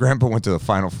Grandpa went to the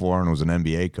Final Four and was an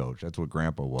NBA coach. That's what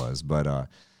Grandpa was." But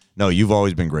no, you've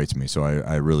always been great to me, so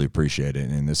I really appreciate it.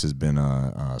 And this has been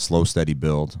a slow, steady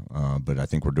build, but I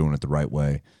think we're doing it the right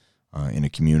way in a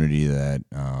community that,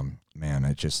 man,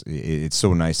 it's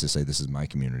so nice to say this is my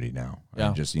community now.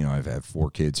 Yeah. I've had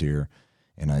 4 kids here,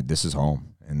 and this is home.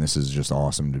 And this is just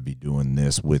awesome to be doing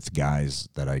this with guys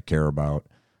that I care about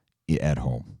at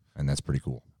home, and that's pretty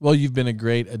cool. Well, you've been a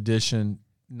great addition,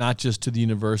 not just to the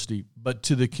university, but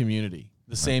to the community,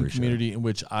 the same community in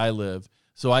which I live.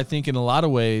 So I think in a lot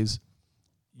of ways,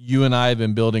 you and I have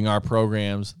been building our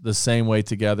programs the same way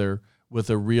together with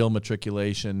a real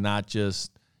matriculation, not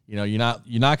just,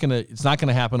 it's not going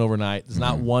to happen overnight. There's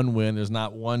not one win. There's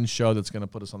not one show that's going to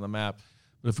put us on the map.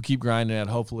 But if we keep grinding at it,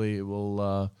 hopefully it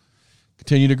will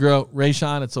continue to grow.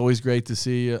 Rayshawn, it's always great to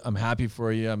see you. I'm happy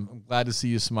for you. I'm glad to see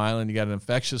you smiling. You got an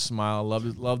infectious smile.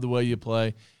 Love the way you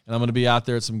play. And I'm going to be out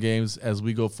there at some games as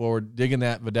we go forward, digging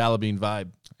that Vidal Bean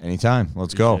vibe. Anytime.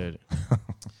 Let's go.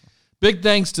 Big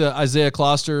thanks to Isaiah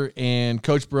Kloster and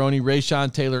Coach Baroni,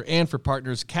 Rayshawn Taylor, and for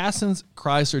partners Cassins,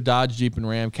 Chrysler, Dodge, Jeep, and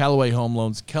Ram, Callaway Home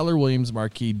Loans, Keller Williams,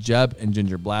 Marquis, Jeb, and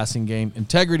Ginger Blasingame,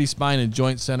 Integrity Spine and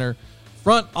Joint Center,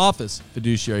 Front Office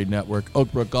Fiduciary Network,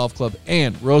 Oakbrook Golf Club,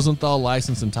 and Rosenthal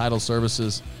License and Title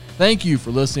Services. Thank you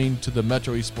for listening to the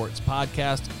Metro Esports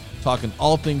Podcast, talking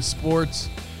all things sports.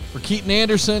 For Keaton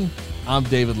Anderson, I'm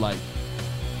David Light.